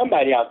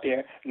somebody out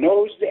there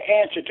knows the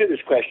answer to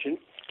this question,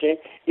 okay,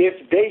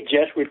 if they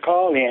just would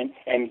call in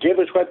and give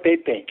us what they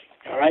think.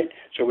 All right?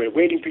 So we're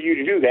waiting for you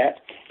to do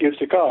that. Give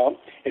us a call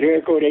at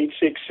area code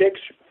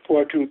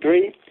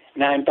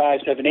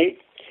 866-423-9578.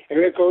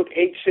 Area code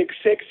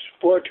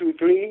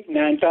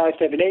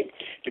 866-423-9578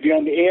 to be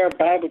on the air,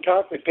 Bible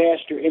Talk with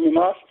Pastor Emery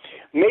Moss.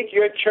 Make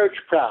your church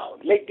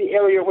proud. Make the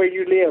area where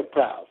you live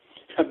proud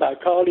by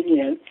calling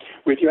in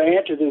with your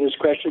answer to this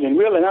question, and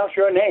we'll announce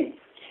your name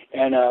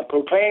and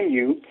proclaim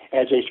you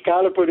as a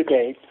scholar for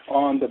today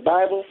on the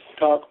Bible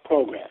Talk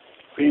program.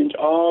 Friends,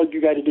 all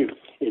you got to do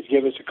is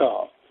give us a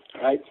call,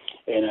 all right?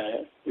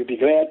 And we'd be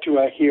glad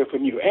to hear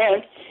from you.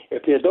 And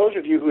if there's those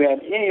of you who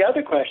have any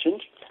other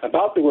questions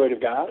about the Word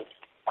of God,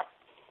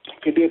 it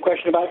could be a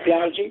question about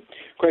theology,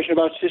 question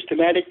about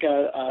systematic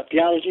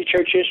theology,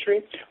 church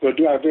history. We'll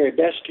do our very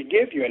best to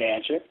give you an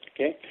answer,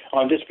 okay,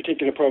 on this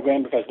particular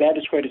program, because that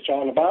is what it's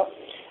all about.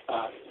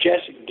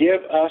 Just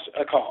give us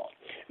a call.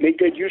 Make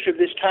good use of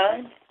this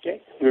time,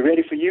 okay? We're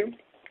ready for you,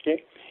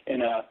 okay?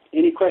 And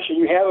any question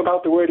you have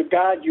about the Word of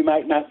God, you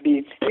might not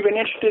be even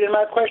interested in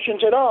my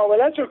questions at all. Well,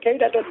 that's okay.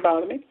 That doesn't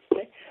bother me,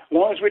 okay? As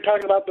long as we're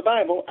talking about the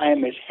Bible, I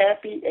am as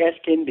happy as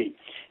can be.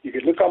 You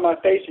can look on my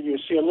face and you'll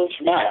see a little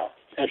smile,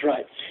 That's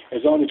right,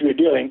 as long as we're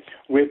dealing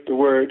with the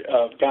Word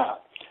of God.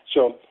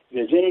 So if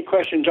there's any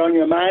questions on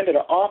your mind that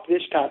are off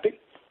this topic,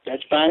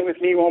 that's fine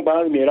with me, won't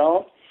bother me at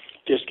all.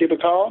 Just give a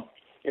call,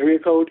 area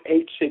code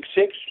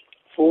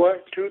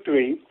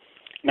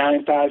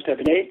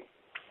 866-423-9578,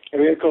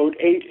 area code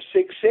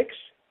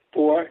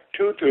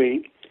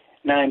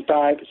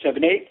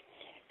 866-423-9578,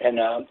 and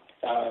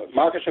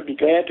Marcus will be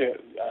glad to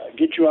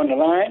get you on the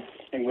line,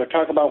 and we'll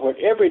talk about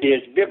whatever it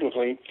is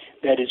biblically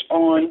that is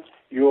on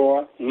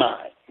your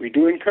mind. We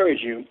do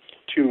encourage you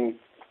to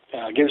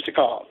give us a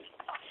call.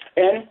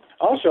 And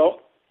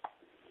also,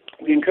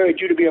 we encourage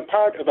you to be a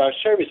part of our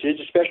services,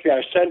 especially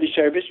our Sunday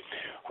service,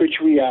 which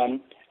we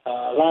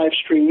live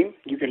stream.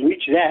 You can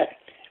reach that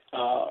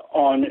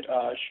on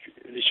the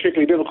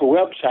Strictly Biblical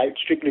website,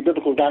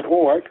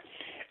 strictlybiblical.org,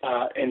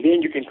 and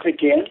then you can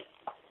click in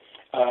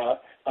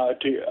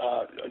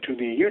to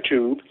the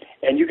YouTube,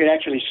 and you can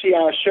actually see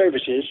our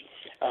services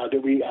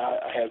that we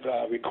have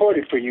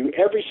recorded for you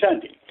every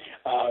Sunday.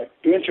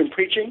 Doing some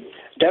preaching.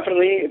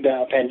 Definitely,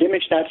 the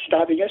pandemic's not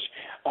stopping us.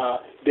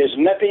 There's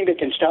nothing that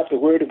can stop the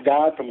Word of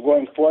God from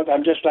going forth.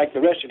 I'm just like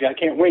the rest of you. I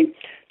can't wait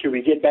till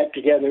we get back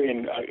together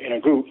in a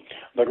group.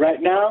 But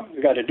right now,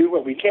 we've got to do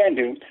what we can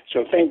do.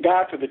 So thank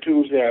God for the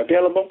tools that are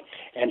available.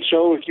 And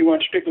so if you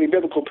want Strictly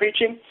Biblical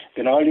preaching,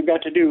 then all you've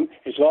got to do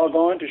is log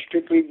on to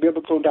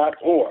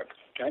strictlybiblical.org.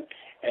 Okay?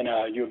 And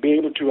you'll be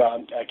able to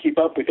keep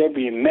up with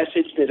every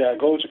message that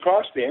goes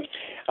across there.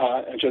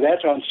 And so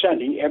that's on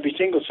Sunday, every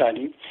single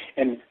Sunday.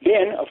 And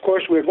then, of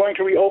course, we're going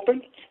to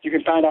reopen. You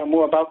can find out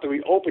more about the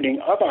reopening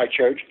of our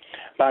church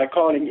by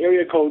calling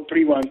area code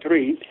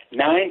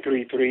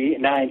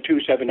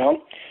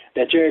 313-933-9270.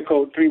 That's area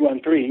code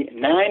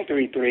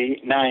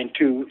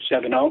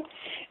 313-933-9270.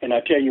 And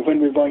I'll tell you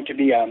when we're going to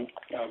be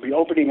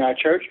reopening our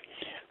church.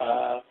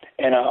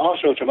 And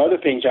also some other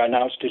things are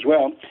announced as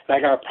well,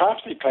 like our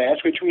prophecy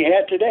class, which we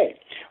had today.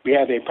 We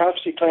have a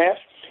prophecy class,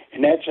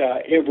 and that's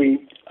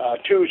every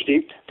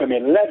Tuesday from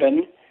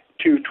 11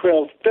 to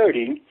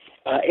 12:30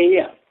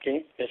 a.m.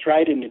 Okay, that's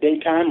right, in the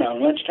daytime,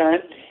 around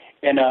lunchtime.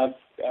 And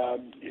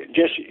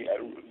just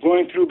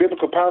going through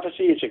biblical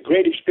prophecy, it's a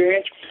great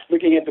experience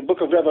looking at the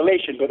book of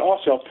Revelation, but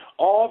also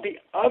all the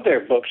other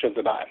books of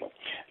the Bible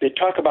that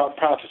talk about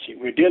prophecy.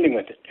 We're dealing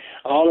with it.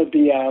 All of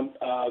the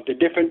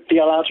different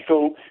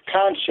theological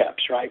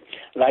concepts, right,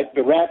 like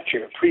the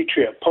rapture,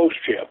 pre-trib,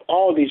 post-trib,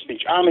 all these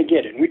things,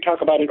 Armageddon. We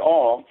talk about it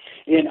all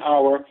in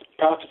our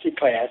prophecy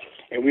class,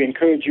 and we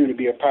encourage you to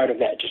be a part of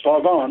that. Just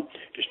log on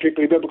to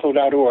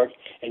strictlybiblical.org,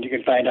 and you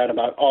can find out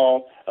about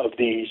all of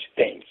these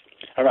things.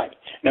 All right.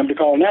 Number to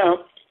call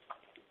now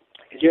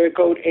is area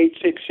code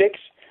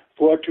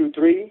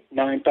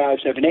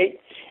 866-423-9578.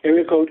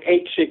 Area code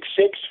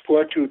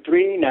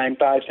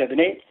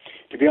 866-423-9578.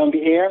 To be on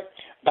the air,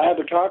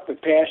 Bible Talk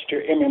with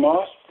Pastor Emery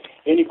Moss.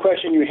 Any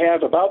question you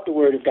have about the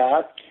Word of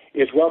God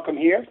is welcome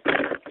here.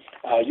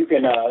 You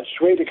can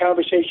sway the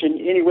conversation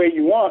any way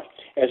you want,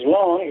 as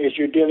long as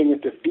you're dealing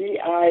with the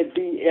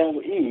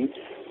Bible.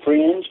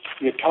 Friends,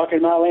 you're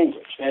talking my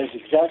language. That is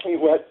exactly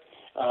what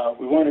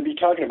we want to be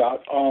talking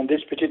about on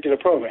this particular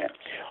program.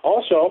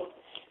 Also,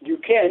 you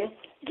can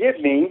give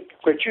me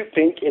what you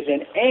think is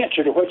an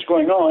answer to what's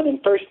going on in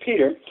 1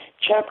 Peter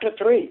chapter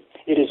 3.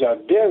 It is a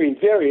very,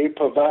 very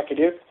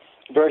provocative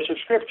verse of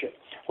Scripture,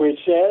 where it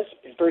says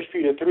in 1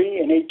 Peter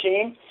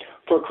 3:18,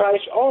 "For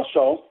Christ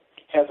also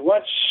hath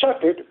once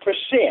suffered for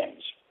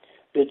sins,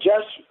 the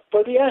just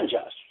for the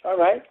unjust," all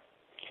right,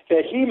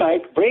 "that he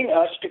might bring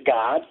us to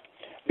God,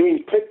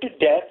 being put to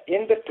death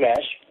in the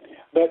flesh,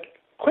 but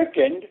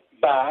quickened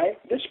by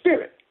the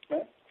Spirit."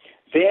 Right?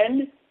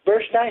 Then,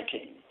 verse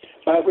 19,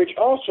 "by which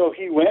also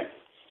he went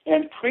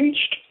and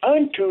preached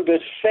unto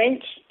the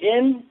saints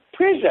in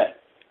prison."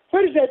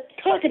 What is that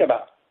talking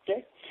about?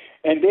 Okay?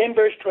 And then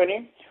verse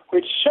 20,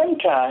 "which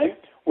sometime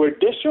were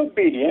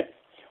disobedient,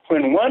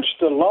 when once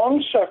the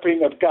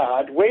long-suffering of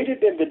God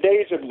waited in the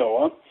days of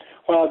Noah,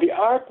 while the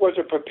ark was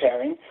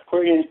a-preparing,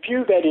 wherein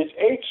few, that is,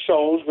 8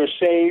 souls, were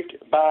saved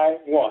by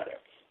water."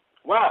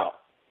 Wow.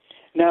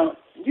 Now,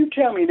 you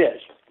tell me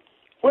this.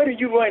 What are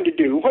you going to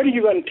do? What are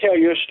you going to tell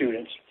your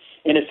students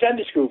in a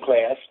Sunday school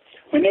class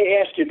when they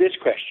ask you this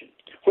question?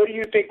 What do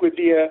you think would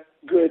be a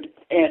good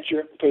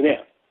answer for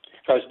them?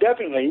 Because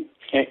definitely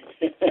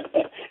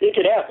it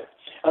could happen.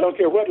 I don't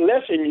care what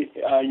lesson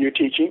you're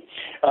teaching.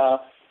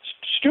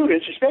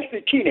 Students,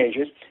 especially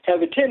teenagers,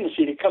 have a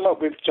tendency to come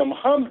up with some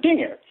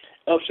humdinger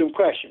of some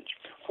questions.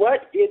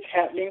 What is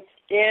happening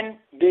in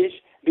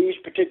these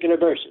particular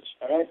verses?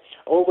 All right,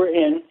 over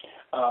in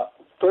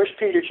 1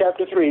 Peter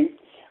chapter 3,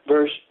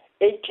 verse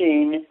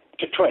 18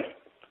 to 20.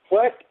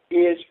 What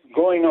is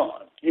going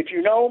on? If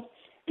you know,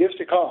 give us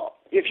a call.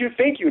 If you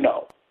think you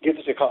know, give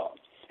us a call.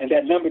 And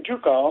that number to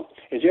call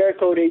is area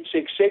code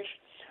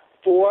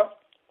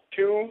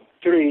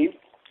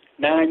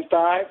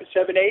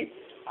 866-423-9578.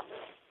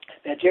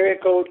 That's area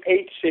code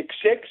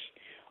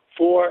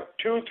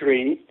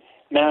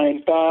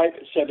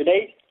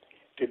 866-423-9578.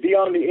 To be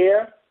on the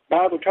air,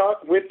 Bible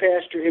Talk with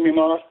Pastor Emery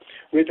Moss,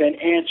 with an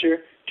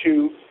answer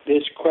to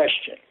this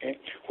question. Okay?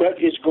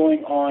 What is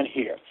going on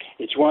here?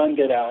 It's one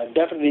that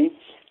definitely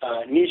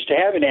needs to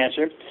have an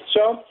answer.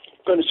 So I'm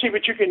going to see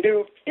what you can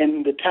do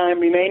in the time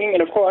remaining.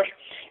 And, of course,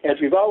 as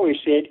we've always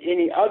said,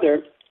 any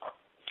other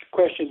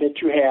question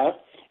that you have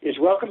is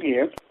welcome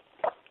here.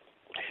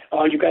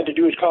 All you got to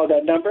do is call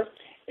that number,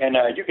 and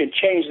you can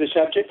change the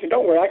subject. And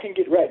don't worry, I can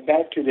get right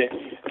back to the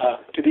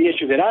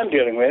issue that I'm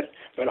dealing with.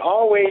 But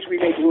always we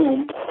make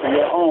room for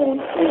your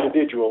own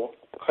individual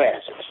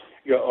classes,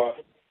 or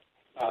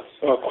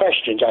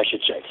questions, I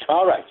should say.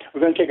 All right,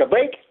 we're going to take a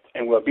break,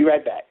 and we'll be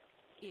right back.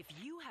 If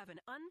you have an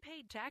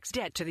unpaid tax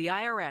debt to the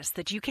IRS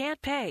that you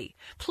can't pay,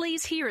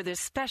 please hear this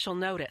special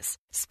notice.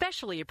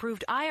 Specially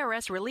approved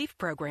IRS relief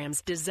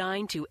programs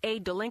designed to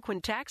aid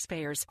delinquent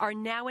taxpayers are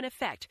now in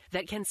effect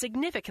that can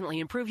significantly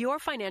improve your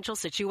financial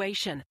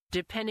situation.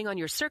 Depending on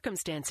your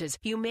circumstances,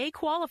 you may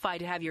qualify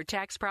to have your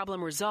tax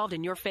problem resolved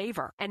in your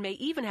favor and may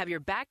even have your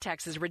back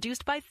taxes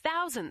reduced by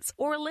thousands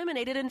or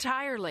eliminated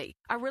entirely.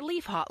 A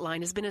relief hotline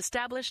has been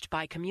established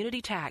by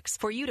Community Tax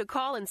for you to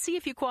call and see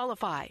if you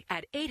qualify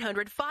at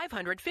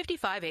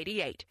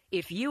 800-500-5588.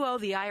 If you owe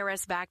the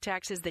IRS back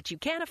taxes that you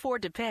can't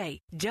afford to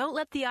pay, don't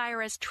let the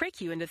IRS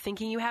trick you into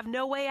thinking you have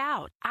no way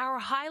out. Our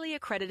highly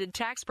accredited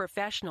tax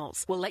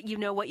professionals will let you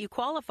know what you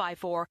qualify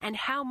for and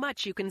how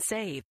much you can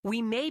save.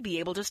 We may be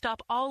able to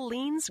stop all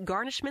liens,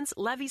 garnishments,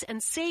 levies,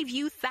 and save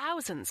you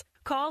thousands.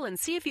 Call and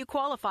see if you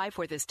qualify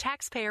for this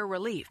taxpayer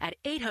relief at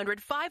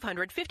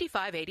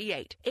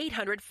 800-500-5588.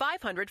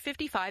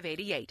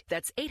 800-500-5588.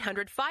 That's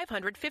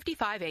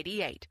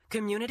 800-500-5588.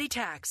 Community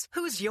Tax.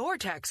 Who's your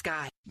tax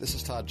guy? This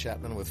is Todd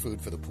Chapman with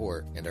Food for the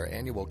Poor, and our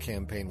annual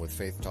campaign with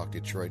Faith Talk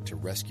Detroit to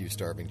rescue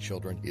starving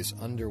children is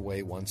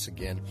underway once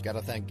again. Got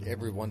to thank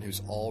everyone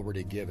who's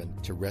already given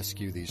to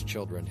rescue these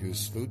children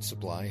whose food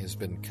supply has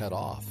been cut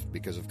off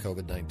because of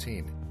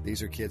COVID-19.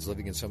 These are kids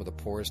living in some of the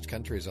poorest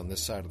countries on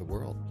this side of the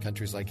world,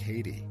 countries like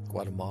Haiti,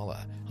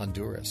 Guatemala,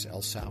 Honduras,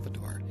 El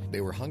Salvador.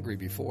 They were hungry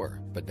before,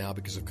 but now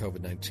because of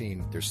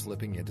COVID-19, they're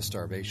slipping into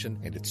starvation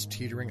and it's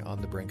teetering on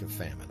the brink of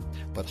famine.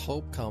 But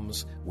hope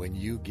comes when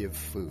you give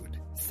food.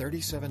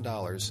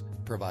 $37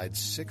 provides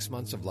 6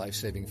 months of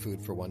life-saving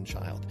food for one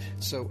child.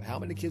 So how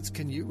many kids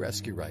can you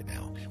rescue right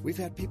now? We've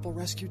had people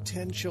rescue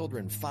 10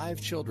 children, 5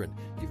 children.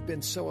 You've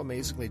been so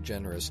amazingly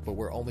generous, but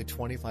we're only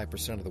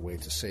 25% of the way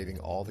to saving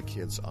all the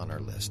kids on our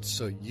list.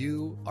 So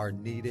you are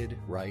needed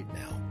right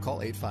now. Call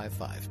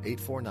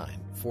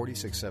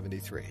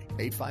 855-849-4673.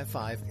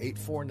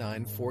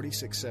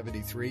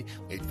 855-849-4673.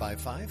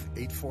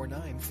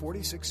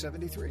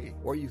 855-849-4673.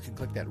 Or you can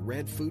click that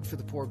red Food for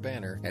the Poor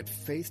banner at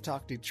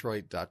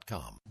faithtalkdetroit.com.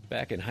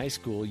 Back in high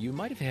school, you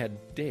might have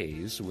had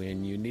days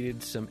when you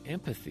needed some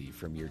empathy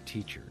from your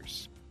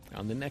teachers.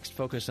 On the next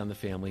Focus on the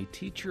Family,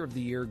 Teacher of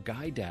the Year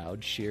Guy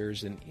Dowd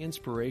shares an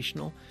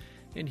inspirational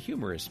and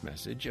humorous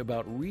message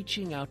about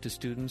reaching out to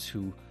students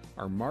who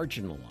are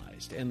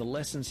marginalized and the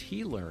lessons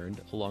he learned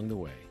along the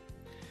way.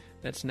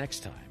 That's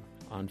next time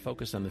on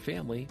Focus on the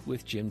Family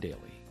with Jim Daly.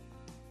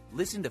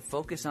 Listen to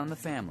Focus on the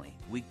Family,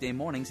 weekday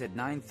mornings at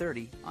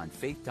 9:30 on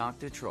Faith Talk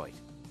Detroit.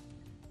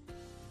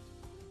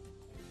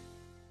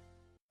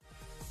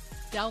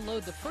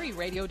 Download the free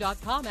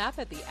radio.com app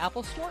at the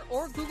Apple Store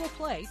or Google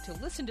Play to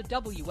listen to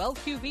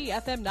WLQV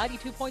FM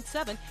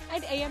 92.7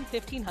 and AM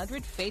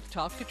 1500 Faith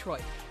Talk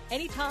Detroit.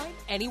 Anytime,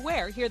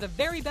 anywhere, hear the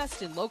very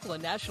best in local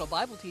and national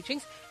Bible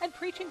teachings and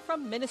preaching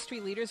from ministry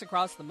leaders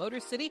across the Motor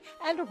City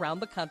and around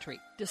the country.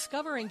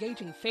 Discover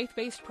engaging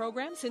faith-based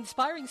programs,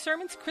 inspiring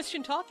sermons,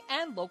 Christian talk,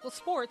 and local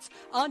sports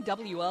on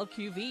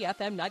WLQV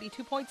FM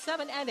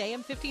 92.7 and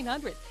AM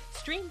 1500.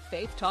 Stream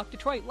Faith Talk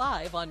Detroit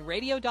live on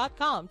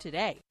radio.com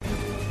today.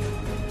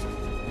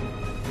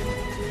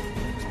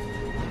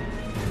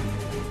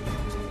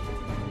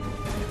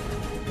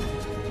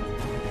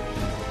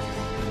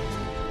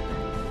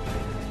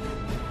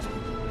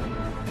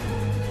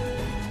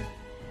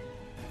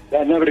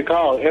 That number to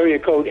call, area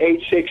code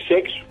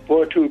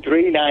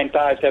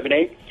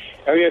 866-423-9578.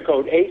 Area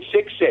code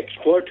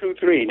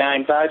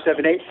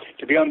 866-423-9578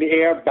 to be on the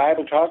air,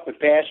 Bible Talk with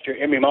Pastor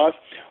Emery Moss.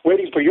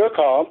 Waiting for your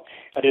call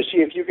to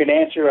see if you can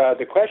answer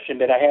the question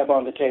that I have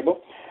on the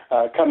table,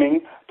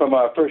 coming from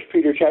 1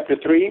 Peter chapter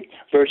 3,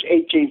 verse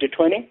 18 to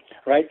 20,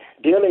 right?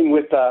 Dealing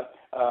with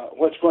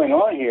what's going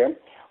on here,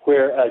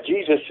 where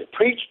Jesus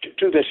preached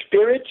to the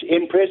spirits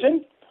in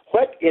prison.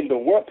 What in the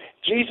world?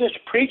 Jesus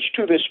preached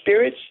to the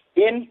spirits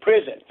in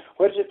prison.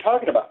 What is it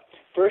talking about?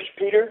 1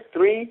 Peter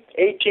 3,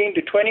 18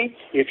 to 20.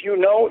 If you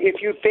know,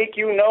 if you think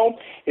you know,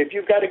 if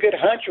you've got a good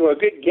hunch or a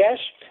good guess,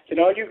 then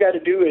all you've got to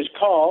do is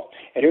call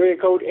at area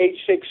code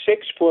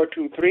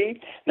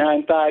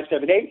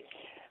 866-423-9578.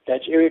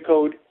 That's area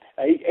code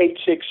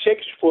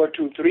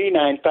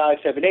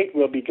 866-423-9578.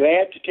 We'll be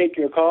glad to take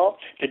your call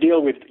to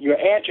deal with your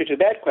answer to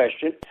that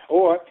question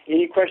or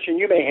any question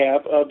you may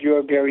have of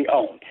your very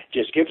own.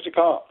 Just give us a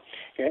call.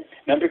 Okay?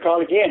 Number to call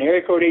again,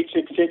 area code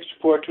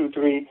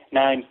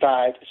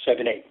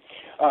 866-423-9578.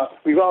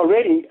 We've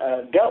already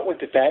dealt with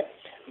the fact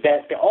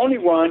that the only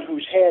one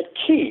who's had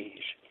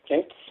keys,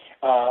 okay,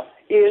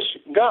 is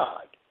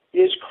God,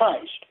 is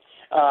Christ.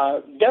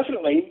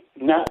 definitely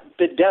not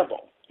the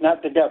devil.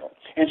 Not the devil.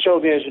 And so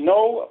there's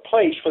no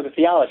place for the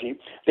theology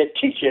that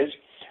teaches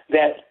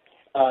that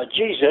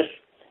Jesus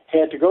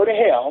had to go to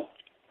hell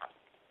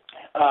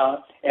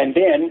and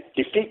then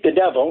defeat the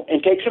devil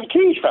and take some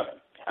keys from him.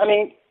 I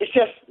mean, it's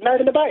just not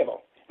in the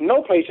Bible.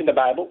 No place in the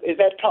Bible is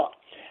that taught.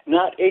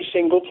 Not a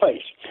single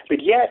place.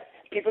 But yet,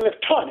 people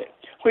have taught it,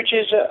 which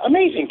is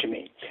amazing to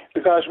me,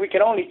 because we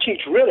can only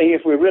teach really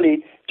if we're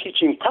really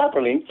teaching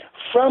properly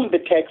from the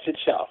text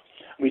itself.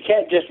 We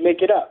can't just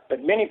make it up,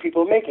 but many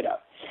people make it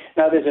up.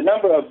 Now, there's a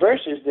number of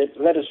verses that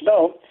let us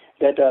know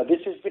that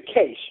this is the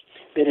case,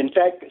 that in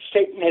fact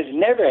Satan has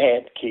never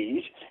had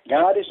keys.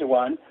 God is the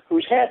one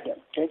who's had them.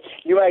 Okay?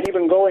 You might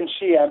even go and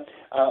see a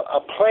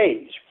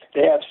plays.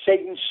 They have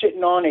Satan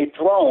sitting on a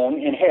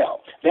throne in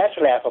hell. That's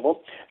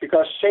laughable,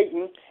 because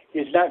Satan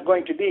is not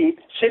going to be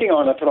sitting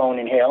on a throne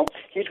in hell.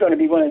 He's going to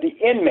be one of the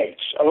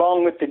inmates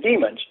along with the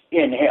demons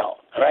in hell.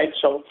 All right?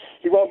 So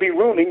he won't be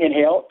ruling in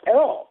hell at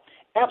all.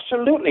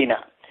 Absolutely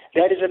not.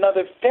 That is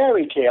another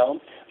fairy tale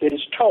that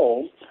is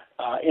told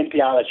in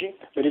theology,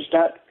 but it's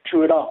not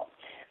true at all.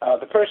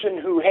 The person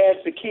who has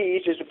the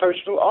keys is the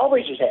person who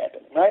always has had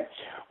them, right?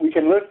 We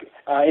can look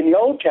in the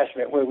Old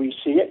Testament where we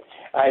see it.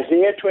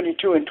 Isaiah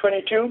 22 and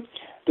 22,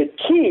 the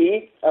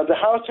key of the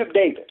house of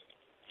David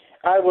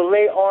I will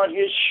lay on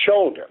his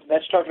shoulder.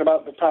 That's talking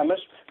about the promise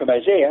from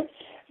Isaiah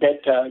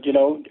that,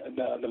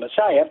 the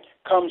Messiah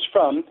comes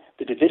from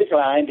the Davidic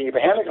line, the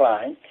Abrahamic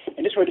line,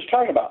 and this is what he's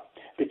talking about.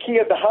 The key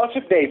of the house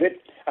of David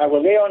I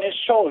will lay on his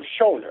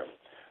shoulder.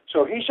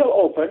 So he shall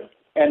open,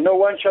 and no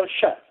one shall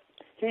shut.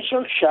 He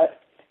shall shut,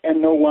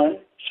 and no one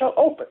shall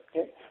open.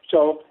 Okay?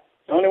 So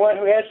the only one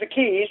who has the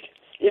keys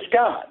is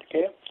God.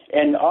 Okay?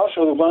 And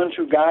also the ones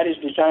who God is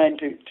designed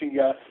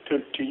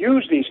to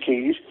use these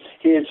keys,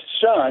 his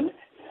son,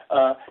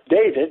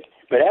 David,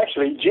 but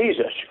actually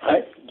Jesus,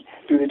 right,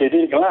 through the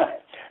Davidic line.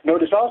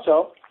 Notice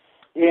also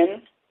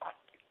in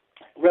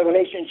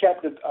Revelation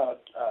chapter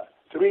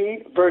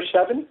 3, verse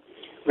 7,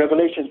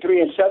 Revelation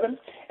 3 and 7,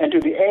 and to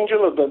the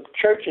angel of the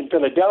church in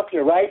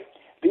Philadelphia write,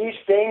 these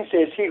things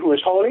says he who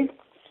is holy,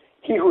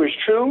 he who is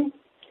true,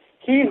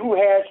 he who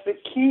has the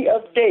key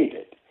of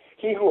David,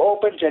 he who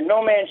opens and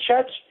no man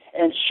shuts,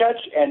 and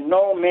shuts and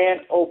no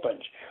man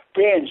opens.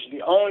 Friends,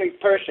 the only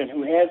person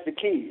who has the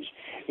keys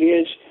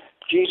is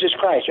Jesus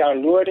Christ, our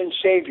Lord and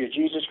Savior,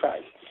 Jesus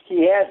Christ.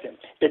 He has them.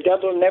 The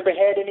devil never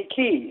had any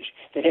keys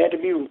that had to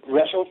be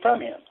wrestled from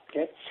him.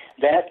 Okay?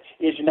 That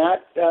is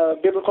not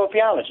biblical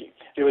theology.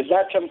 There was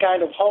not some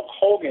kind of Hulk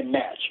Hogan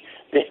match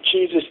that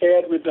Jesus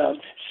had with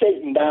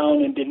Satan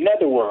down in the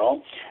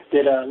netherworld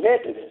that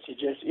led to this. It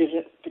just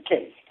isn't the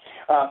case.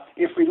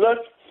 If we look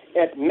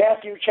at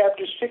Matthew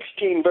chapter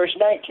 16, verse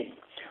 19,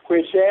 where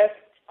it says,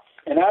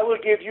 and I will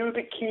give you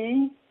the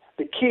keys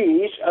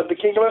of the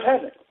kingdom of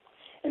heaven.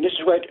 And this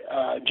is what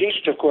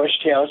Jesus, of course,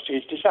 tells to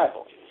his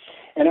disciples.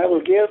 And I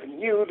will give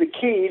you the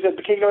keys of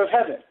the kingdom of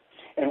heaven.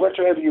 And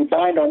whatsoever you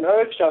bind on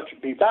earth shall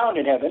be bound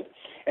in heaven,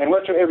 and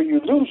whatsoever you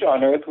loose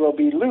on earth will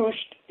be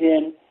loosed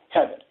in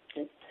heaven.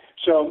 Okay?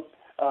 So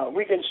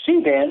we can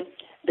see then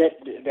that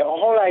the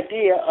whole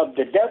idea of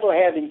the devil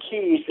having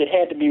keys that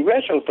had to be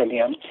wrestled from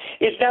him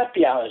is not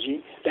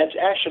theology. That's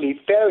actually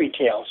fairy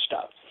tale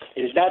stuff.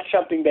 It is not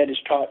something that is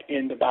taught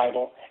in the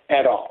Bible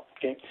at all.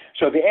 Okay?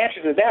 So the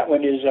answer to that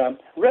one is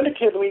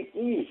relatively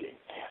easy.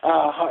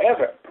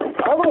 However,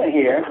 our one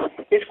here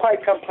is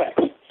quite complex.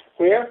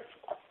 Where?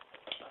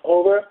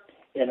 Over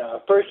in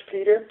 1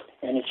 Peter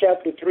and in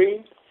chapter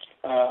 3,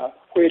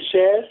 where it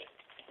says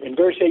in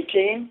verse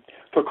 18,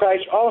 for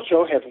Christ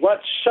also hath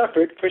once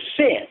suffered for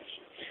sins,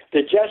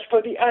 the just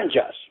for the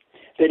unjust,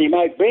 that he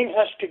might bring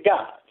us to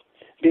God,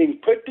 being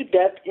put to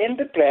death in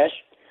the flesh,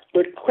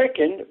 but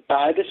quickened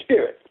by the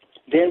Spirit.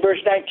 Then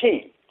verse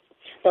 19,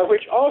 by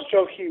which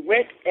also he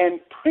went and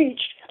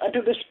preached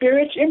unto the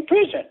spirits in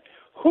prison.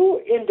 Who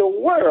in the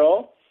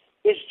world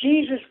is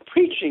Jesus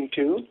preaching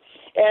to,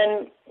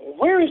 and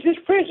where is this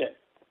prison?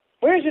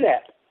 Where is it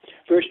at?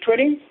 Verse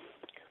 20,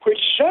 which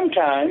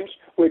sometimes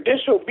were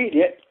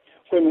disobedient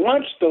when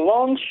once the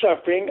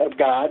long-suffering of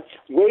God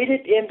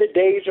waited in the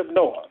days of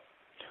Noah,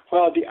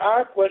 while the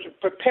ark was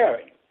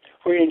preparing,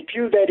 wherein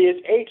few, that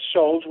is, 8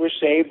 souls, were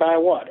saved by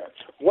water.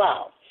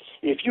 Wow.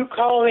 If you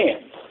call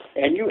in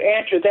and you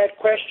answer that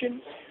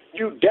question,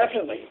 you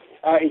definitely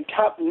are a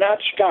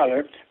top-notch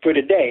scholar for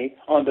today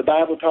on the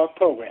Bible Talk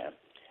program.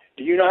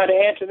 Do you know how to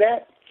answer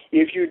that?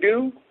 If you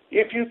do,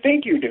 if you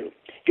think you do,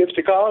 give us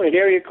a call at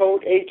area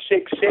code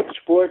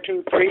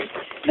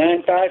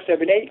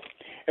 866-423-9578,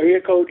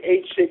 area code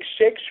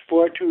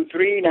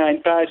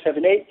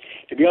 866-423-9578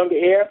 to be on the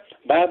air,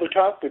 Bible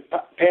Talk with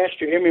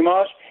Pastor Emery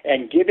Moss,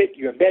 and give it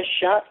your best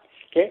shot.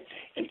 Okay?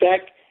 In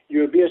fact,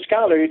 you'll be a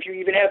scholar if you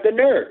even have the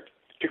nerve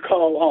to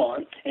call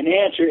on and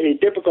answer a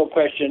difficult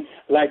question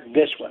like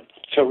this one.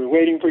 So we're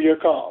waiting for your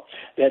call.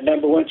 That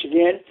number, once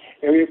again,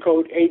 area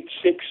code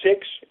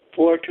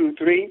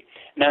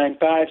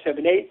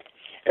 866-423-9578,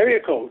 area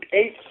code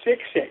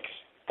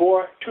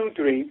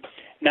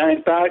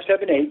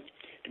 866-423-9578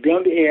 to be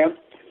on the air,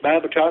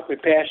 Bible Talk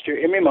with Pastor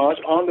Emery Moss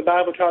on the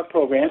Bible Talk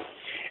program.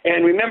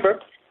 And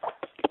remember,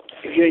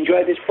 if you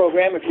enjoy this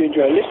program, if you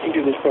enjoy listening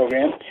to this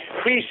program,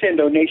 please send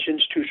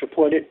donations to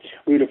support it.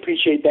 We would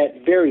appreciate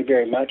that very,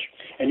 very much.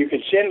 And you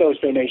can send those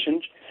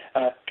donations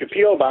to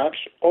P.O. Box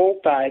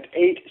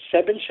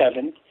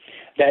 05877.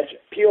 That's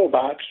P.O.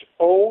 Box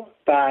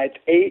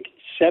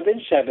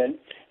 05877,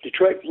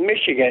 Detroit,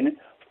 Michigan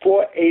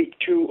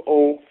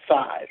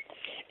 48205.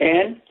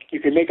 And you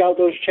can make out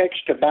those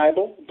checks to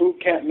Bible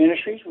Boot Camp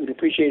Ministries. We'd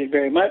appreciate it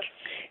very much.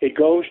 It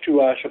goes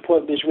to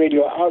support this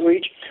radio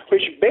outreach,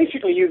 which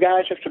basically you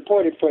guys have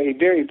supported for a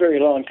very, very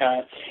long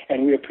time,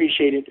 and we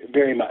appreciate it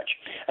very much.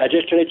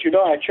 Just to let you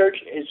know, our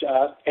church is,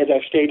 as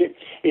I've stated,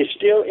 is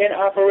still in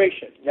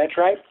operation. That's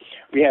right.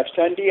 We have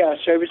Sunday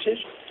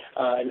services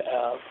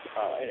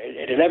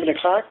at 11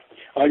 o'clock.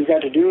 All you've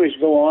got to do is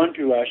go on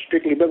to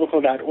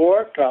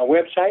strictlybiblical.org, to our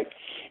website,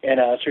 and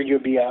so you'll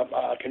be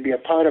can be a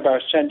part of our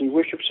Sunday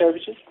worship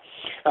services.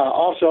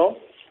 Also,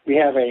 we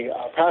have a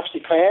prophecy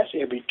class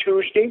every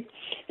Tuesday.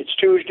 It's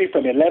Tuesday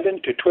from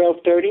 11 to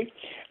 12:30,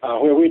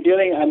 where we're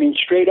dealing,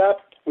 straight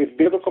up with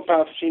biblical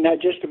prophecy, not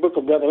just the book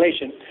of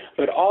Revelation,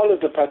 but all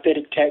of the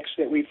prophetic texts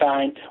that we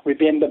find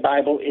within the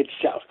Bible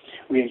itself.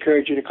 We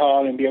encourage you to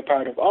call and be a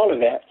part of all of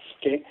that,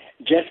 okay,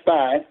 just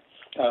by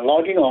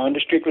logging on to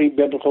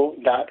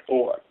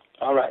strictlybiblical.org.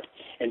 All right.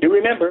 And do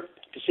remember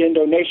to send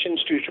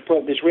donations to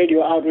support this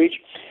radio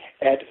outreach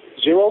at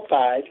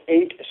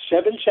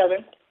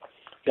 05877.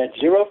 That's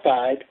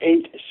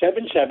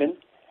 05877,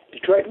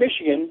 Detroit,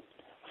 Michigan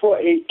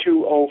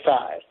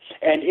 48205.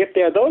 And if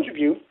there are those of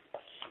you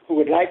who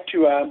would like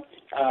to have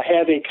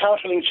a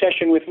counseling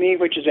session with me,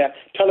 which is a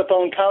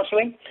telephone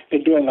counseling,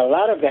 been doing a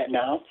lot of that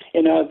now,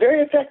 and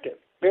very effective.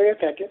 Very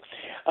effective.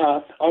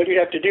 All you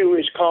have to do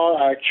is call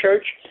our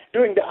church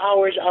during the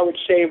hours, I would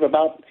say, of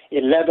about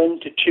 11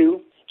 to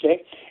 2,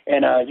 okay?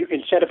 And you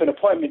can set up an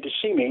appointment to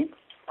see me.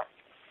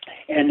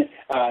 And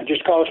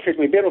just call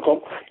Strictly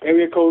Biblical,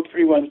 area code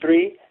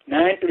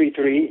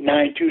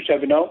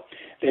 313-933-9270.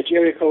 That's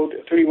area code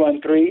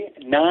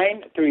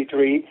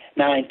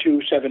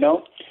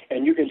 313-933-9270.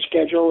 And you can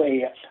schedule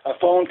a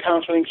phone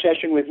counseling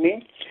session with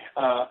me.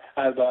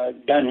 I've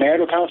done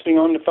marital counseling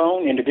on the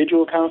phone,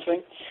 individual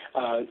counseling.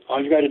 All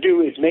you got to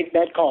do is make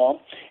that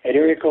call at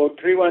area code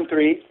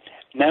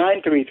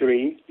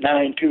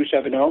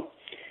 313-933-9270.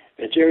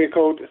 That's area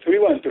code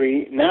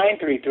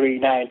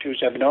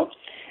 313-933-9270.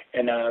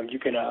 And you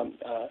can,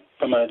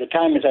 from the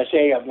time, as I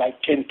say, of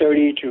like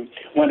 10:30 to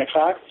 1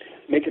 o'clock,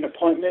 make an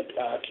appointment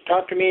to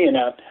talk to me, and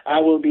I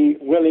will be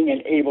willing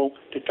and able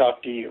to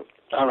talk to you.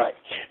 All right.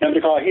 Number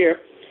to call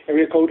here,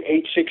 area code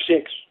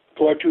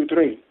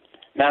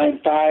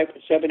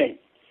 866-423-9578.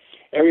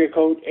 Area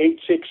code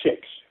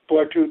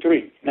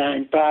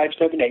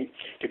 866-423-9578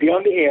 to be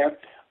on the air,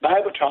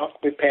 Bible Talk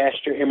with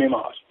Pastor Emery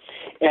Moss.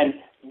 And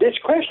this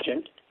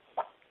question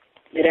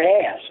that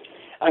I asked,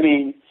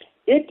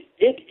 it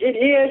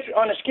is,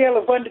 on a scale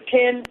of 1 to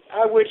 10,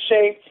 I would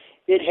say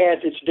it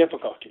has its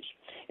difficulties.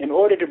 In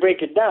order to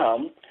break it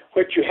down,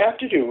 what you have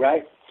to do,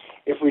 right,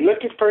 if we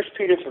look at 1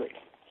 Peter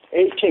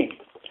 3:18,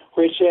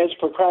 where it says,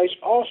 "For Christ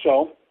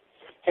also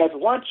hath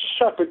once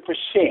suffered for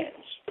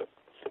sins,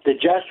 the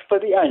just for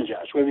the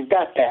unjust," where we've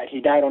got that. He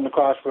died on the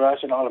cross for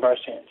us and all of our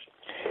sins,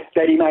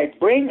 "that he might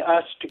bring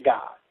us to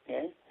God,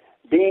 okay?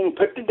 Being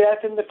put to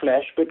death in the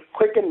flesh, but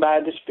quickened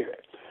by the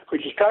Spirit,"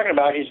 which is talking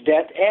about his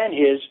death and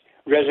his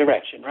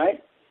resurrection,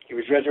 right? He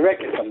was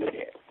resurrected from the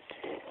dead.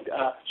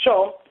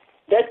 So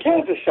that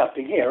tells us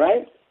something here,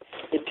 right?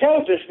 It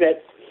tells us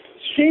that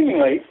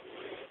seemingly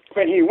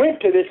when he went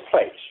to this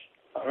place,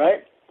 all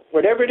right,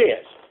 whatever it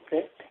is,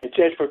 okay, it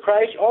says, "For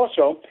Christ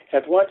also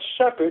hath once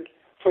suffered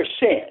for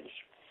sins,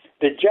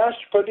 the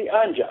just for the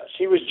unjust."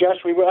 He was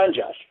just, we were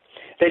unjust.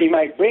 "That he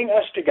might bring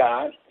us to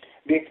God,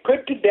 being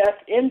put to death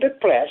in the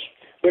flesh,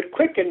 but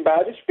quickened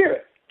by the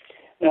Spirit."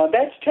 Now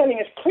that's telling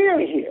us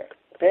clearly here,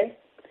 okay,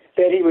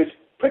 that he was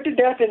put to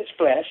death in his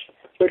flesh,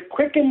 but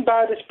quickened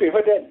by the Spirit.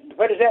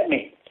 What does that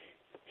mean?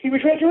 He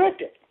was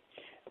resurrected.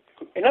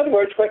 In other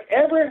words,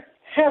 whatever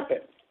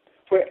happened,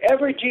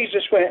 wherever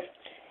Jesus went,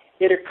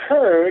 it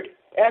occurred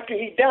after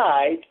he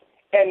died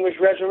and was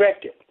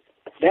resurrected.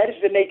 That is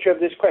the nature of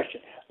this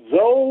question.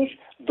 Those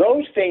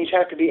things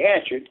have to be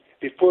answered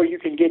before you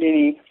can get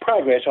any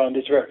progress on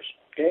this verse.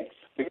 Okay?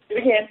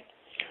 Again,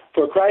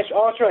 "For Christ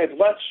also hath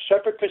once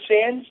suffered for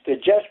sins, the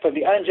just for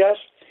the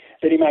unjust,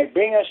 that he might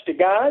bring us to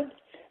God,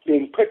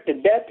 being put to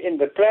death in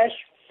the flesh,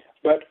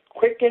 but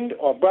quickened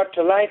or brought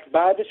to life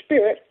by the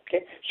Spirit."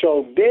 Okay?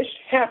 So this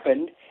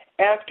happened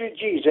after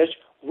Jesus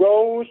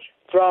rose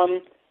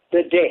from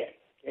the dead.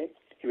 Okay?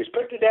 He was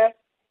put to death,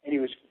 and he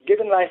was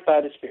given life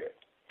by the Spirit.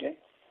 Okay?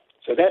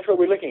 So that's what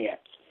we're looking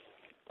at.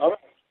 All right.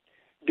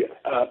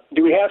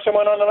 Do we have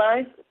someone on the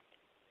line?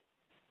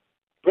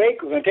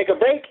 Break. We're going to take a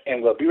break,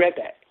 and we'll be right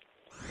back.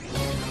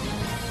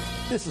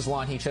 This is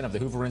Lon Heachen of the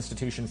Hoover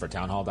Institution for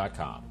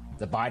Townhall.com.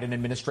 The Biden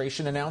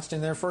administration announced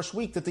in their first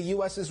week that the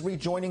U.S. is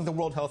rejoining the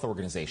World Health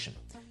Organization.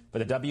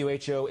 But the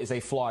WHO is a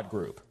flawed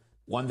group,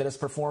 one that has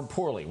performed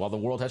poorly while the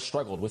world has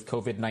struggled with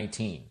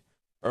COVID-19.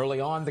 Early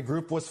on, the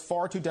group was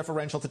far too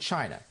deferential to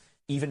China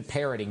even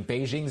parroting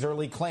Beijing's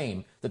early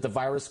claim that the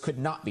virus could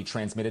not be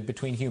transmitted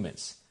between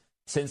humans.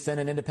 Since then,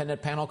 an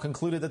independent panel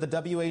concluded that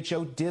the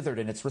WHO dithered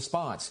in its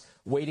response,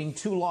 waiting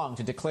too long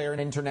to declare an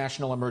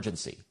international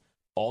emergency.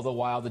 All the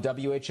while, the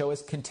WHO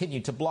has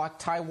continued to block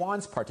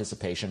Taiwan's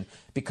participation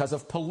because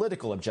of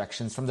political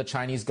objections from the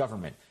Chinese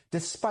government,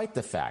 despite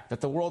the fact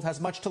that the world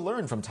has much to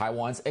learn from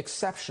Taiwan's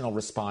exceptional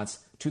response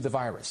to the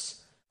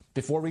virus.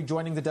 Before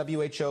rejoining the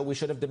WHO, we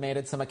should have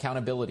demanded some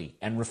accountability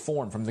and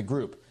reform from the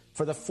group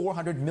for the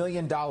 $400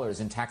 million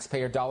in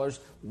taxpayer dollars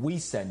we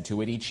send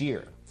to it each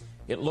year.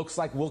 It looks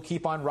like we'll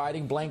keep on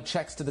writing blank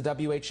checks to the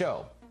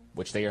WHO,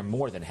 which they are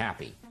more than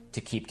happy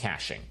to keep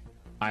cashing.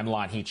 I'm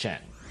Lan Hee Chen.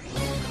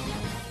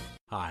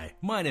 Hi,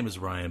 my name is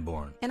Ryan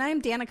Bourne. And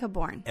I'm Danica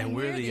Bourne. And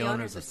we're the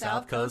owners of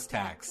South Coast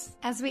Tax.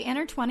 As we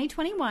enter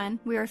 2021,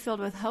 we are filled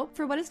with hope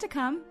for what is to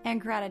come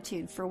and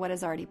gratitude for what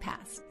has already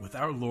passed. With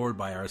our Lord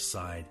by our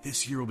side,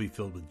 this year will be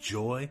filled with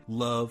joy,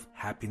 love,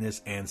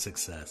 happiness, and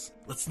success.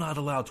 Let's not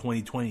allow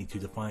 2020 to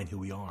define who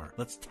we are.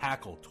 Let's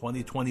tackle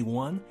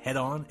 2021 head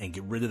on and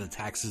get rid of the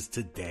taxes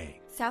today.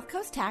 South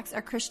Coast Tax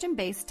are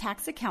Christian-based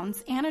tax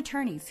accountants and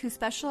attorneys who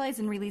specialize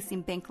in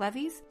releasing bank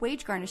levies,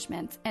 wage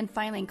garnishments, and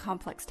filing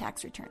complex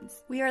tax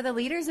returns. We are the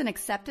leaders in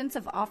acceptance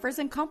of offers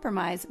and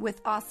compromise with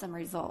awesome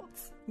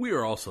results. We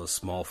are also a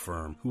small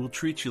firm who will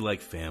treat you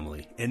like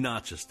family and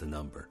not just a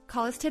number.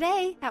 Call us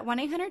today at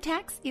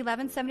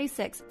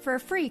 1-800-TAX-1176 for a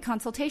free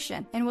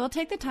consultation, and we'll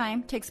take the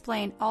time to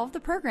explain all of the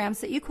programs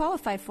that you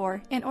qualify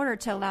for in order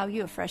to allow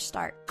you a fresh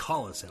start.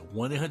 Call us at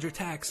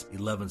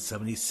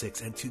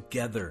 1-800-TAX-1176, and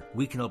together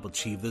we can help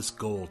achieve this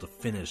goal to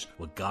finish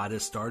what God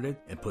has started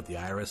and put the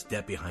IRS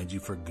debt behind you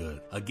for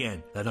good.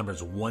 Again, that number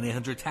is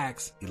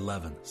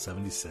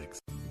 1-800-TAX-1176.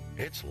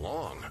 It's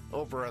long,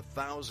 over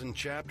 1,000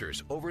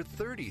 chapters, over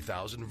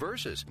 30,000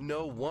 verses.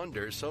 No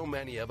wonder so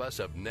many of us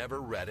have never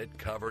read it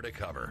cover to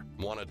cover.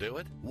 Want to do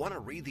it? Want to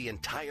read the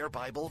entire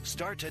Bible?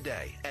 Start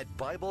today at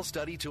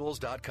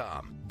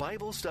BibleStudyTools.com.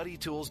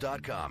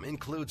 BibleStudyTools.com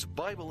includes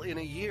Bible in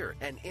a Year,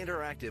 an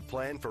interactive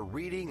plan for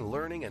reading,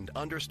 learning, and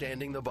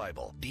understanding the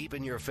Bible.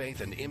 Deepen your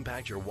faith and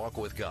impact your walk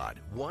with God,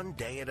 one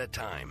day at a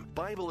time.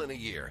 Bible in a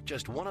Year,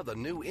 just one of the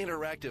new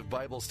interactive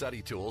Bible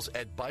study tools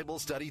at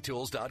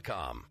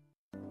BibleStudyTools.com.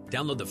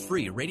 Download the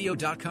free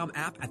Radio.com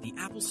app at the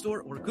Apple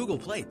Store or Google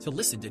Play to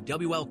listen to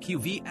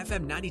WLQV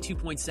FM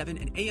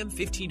 92.7 and AM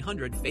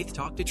 1500 Faith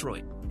Talk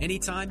Detroit.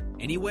 Anytime,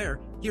 anywhere,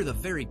 hear the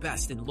very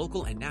best in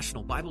local and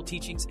national Bible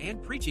teachings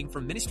and preaching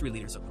from ministry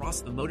leaders across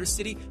the Motor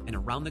City and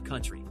around the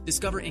country.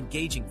 Discover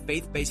engaging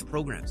faith-based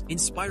programs,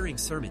 inspiring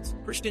sermons,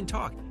 Christian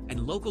talk,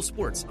 and local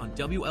sports on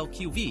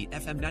WLQV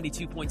FM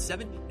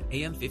 92.7 and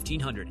AM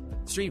 1500.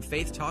 Stream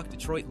Faith Talk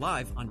Detroit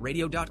live on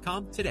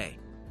Radio.com today.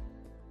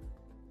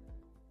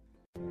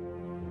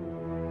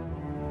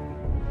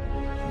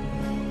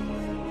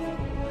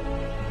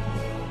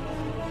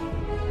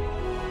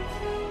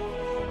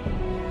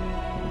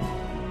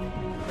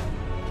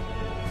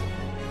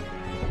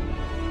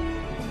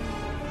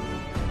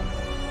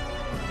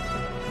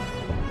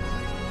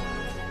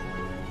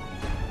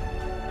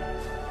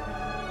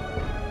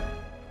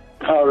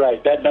 All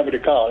right, that number to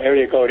call,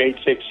 area code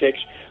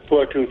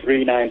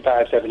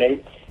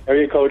 866-423-9578,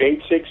 area code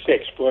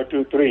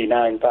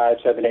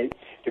 866-423-9578,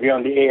 to be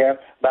on the air,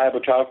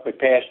 Bible Talk with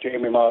Pastor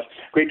Emery Moss.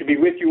 Great to be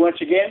with you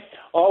once again.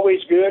 Always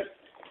good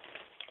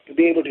to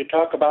be able to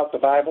talk about the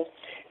Bible,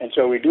 and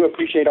so we do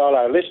appreciate all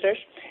our listeners.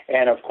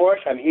 And, of course,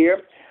 I'm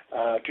here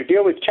to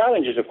deal with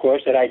challenges, of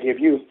course, that I give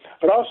you,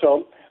 but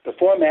also the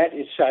format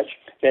is such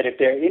that if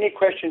there are any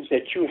questions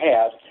that you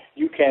have,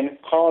 you can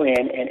call in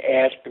and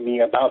ask me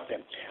about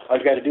them. All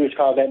you got to do is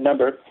call that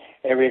number,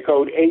 area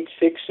code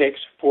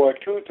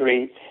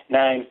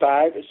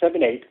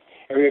 866-423-9578,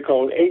 area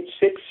code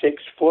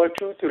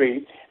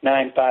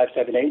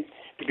 866-423-9578,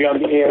 to be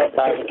on the air at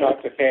Bible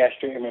Talk with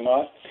Pastor Emery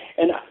Moss.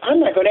 And I'm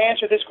not going to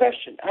answer this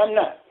question. I'm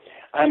not.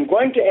 I'm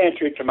going to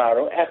answer it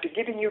tomorrow after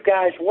giving you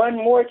guys one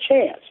more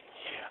chance,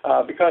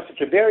 because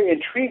it's a very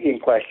intriguing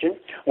question,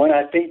 one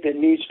I think that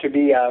needs to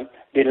be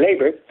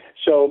belabored.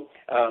 So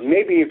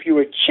maybe if you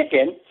were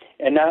chicken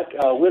and not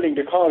willing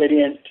to call it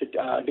in,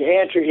 to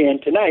answer in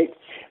tonight,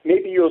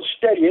 maybe you'll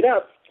study it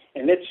up,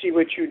 and let's see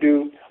what you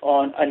do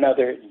on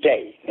another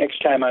day.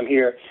 Next time I'm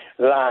here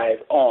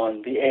live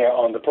on the air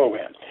on the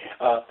program.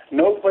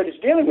 Note what it's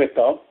dealing with,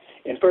 though,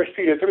 in 1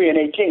 Peter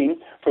 3:18,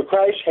 for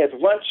Christ hath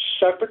once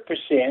suffered for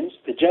sins,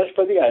 the just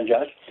for the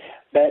unjust,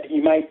 that he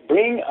might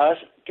bring us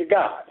to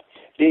God,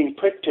 being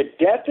put to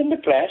death in the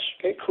flesh,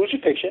 okay,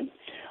 crucifixion,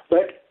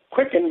 but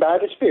quickened by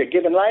the Spirit,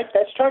 given life.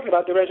 That's talking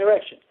about the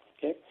resurrection,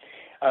 okay?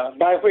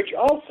 By which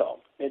also,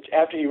 it's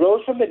after he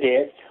rose from the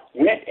dead,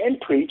 went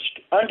and preached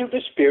unto the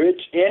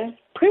spirits in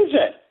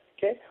prison,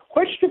 okay?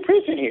 What's the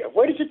prison here?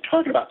 What is it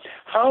talking about?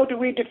 How do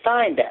we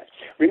define that?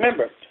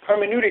 Remember,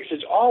 hermeneutics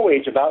is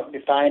always about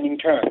defining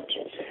terms.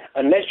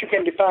 Unless you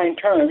can define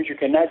terms, you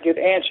cannot give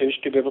answers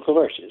to biblical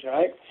verses, all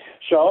right?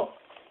 So,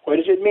 what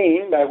does it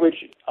mean by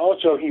which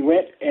also he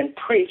went and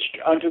preached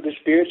unto the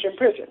spirits in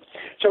prison?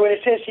 So when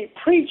it says he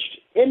preached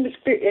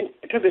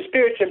to the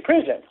spirits in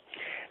prison,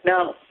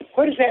 Now,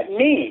 what does that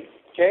mean?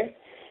 Okay,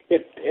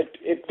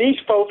 if these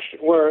folks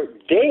were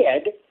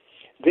dead,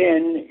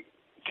 then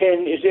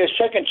is there a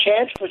second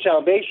chance for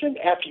salvation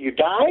after you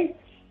die?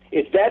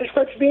 If that is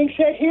what's being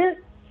said here,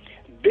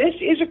 this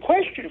is a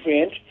question,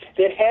 friends,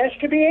 that has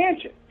to be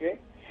answered. Okay?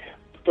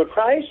 For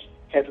Christ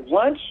hath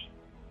once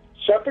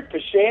suffered for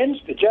sins,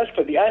 the just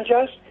for the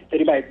unjust, that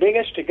he might bring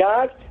us to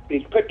God,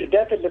 being put to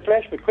death in the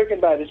flesh, but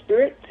quickened by the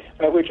Spirit,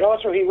 by which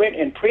also he went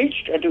and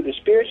preached unto the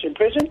spirits in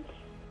prison.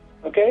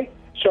 Okay?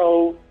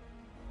 So,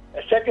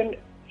 a second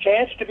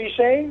chance to be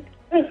saved?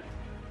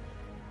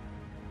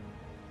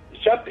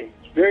 Something.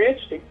 It's very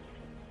interesting.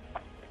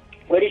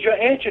 What is your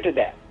answer to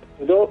that?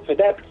 For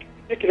that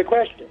particular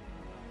question?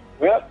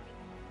 Well,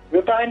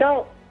 we'll find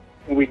out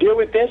when we deal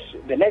with this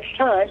the next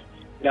time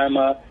that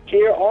I'm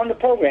here on the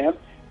program.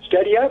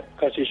 Study up,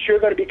 because it's sure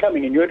going to be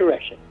coming in your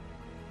direction.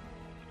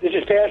 This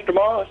is Pastor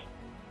Moss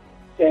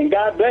saying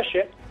God bless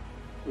you.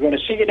 We're going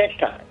to see you next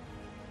time.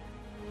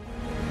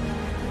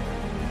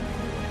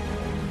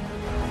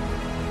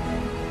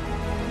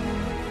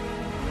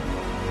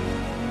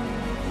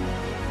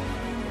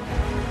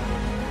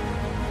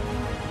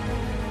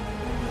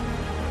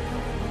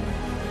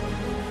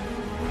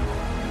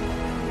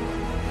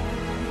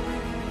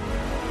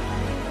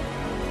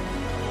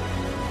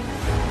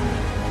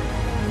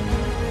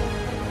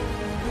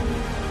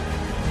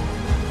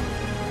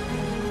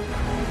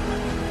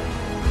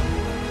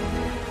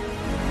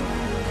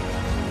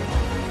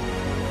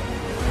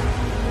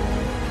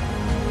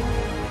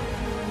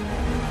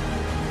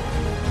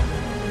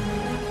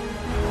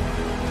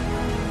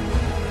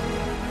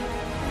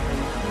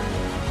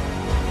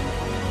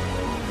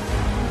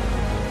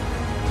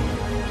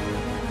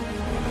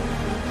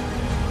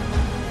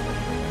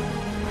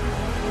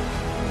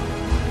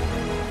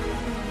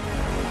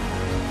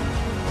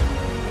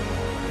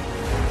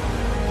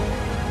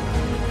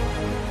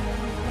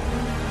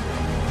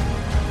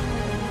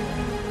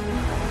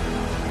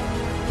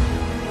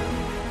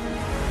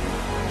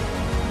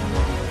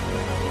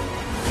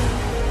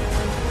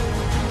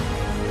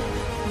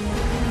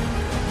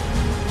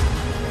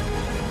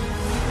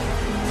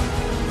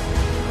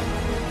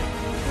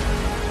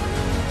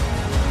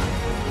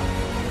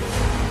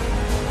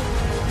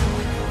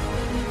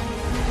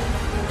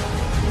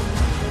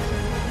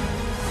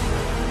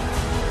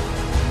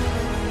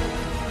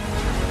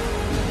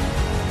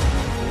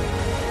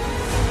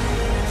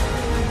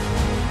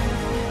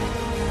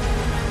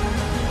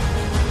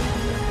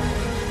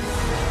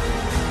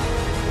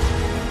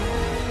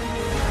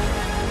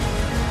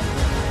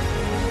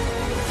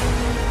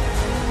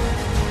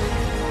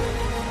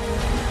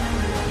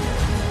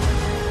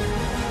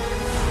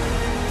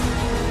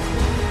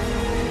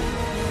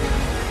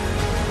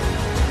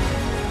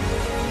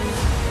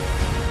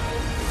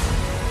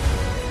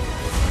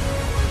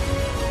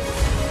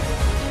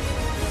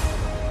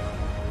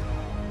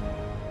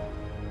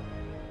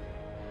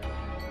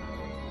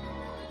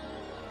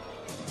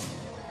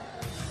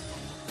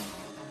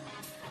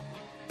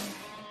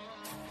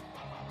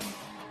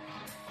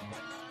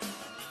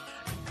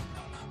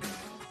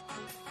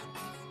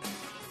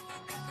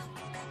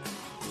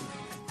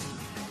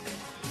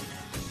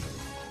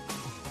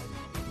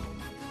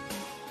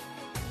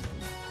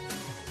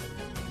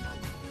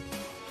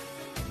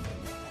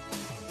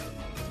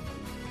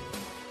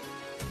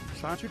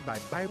 Sponsored by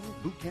Bible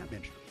Boot Camp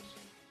Ministries.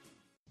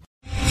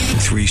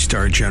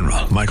 3-star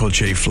General Michael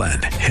J.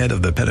 Flynn, head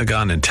of the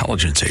Pentagon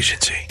Intelligence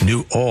Agency,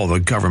 knew all the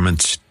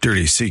government's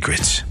dirty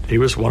secrets. He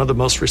was one of the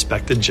most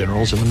respected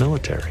generals in the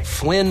military.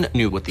 Flynn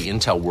knew what the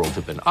intel world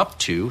had been up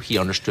to. He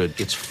understood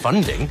its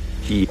funding.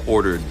 He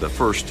ordered the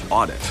first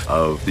audit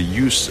of the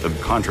use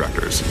of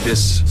contractors.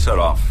 This set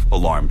off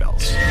alarm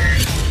bells.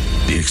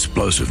 The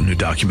explosive new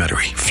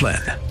documentary,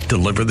 Flynn,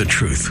 Deliver the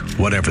Truth,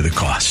 Whatever the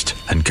Cost,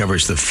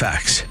 uncovers the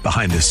facts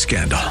behind this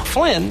scandal.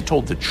 Flynn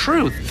told the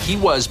truth. He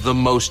was the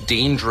most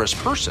dangerous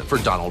person for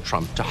Donald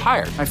Trump to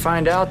hire. I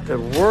find out the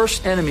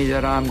worst enemy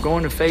that I'm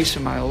going to face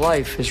in my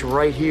life is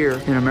right here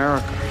in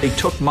America. They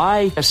took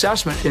my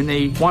assessment and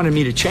they wanted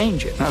me to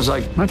change it. And I was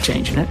like, I'm not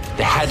changing it.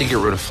 They had to get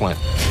rid of Flynn.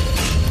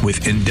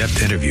 With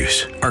in-depth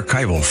interviews,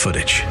 archival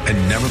footage,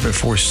 and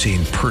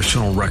never-before-seen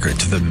personal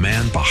records of the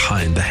man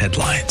behind the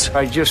headlines.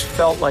 I just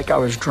felt like I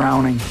was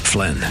drowning.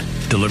 Flynn,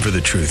 Deliver the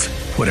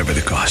Truth, Whatever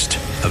the Cost.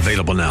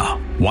 Available now.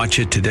 Watch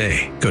it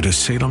today. Go to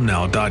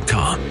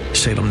salemnow.com.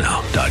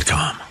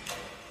 salemnow.com.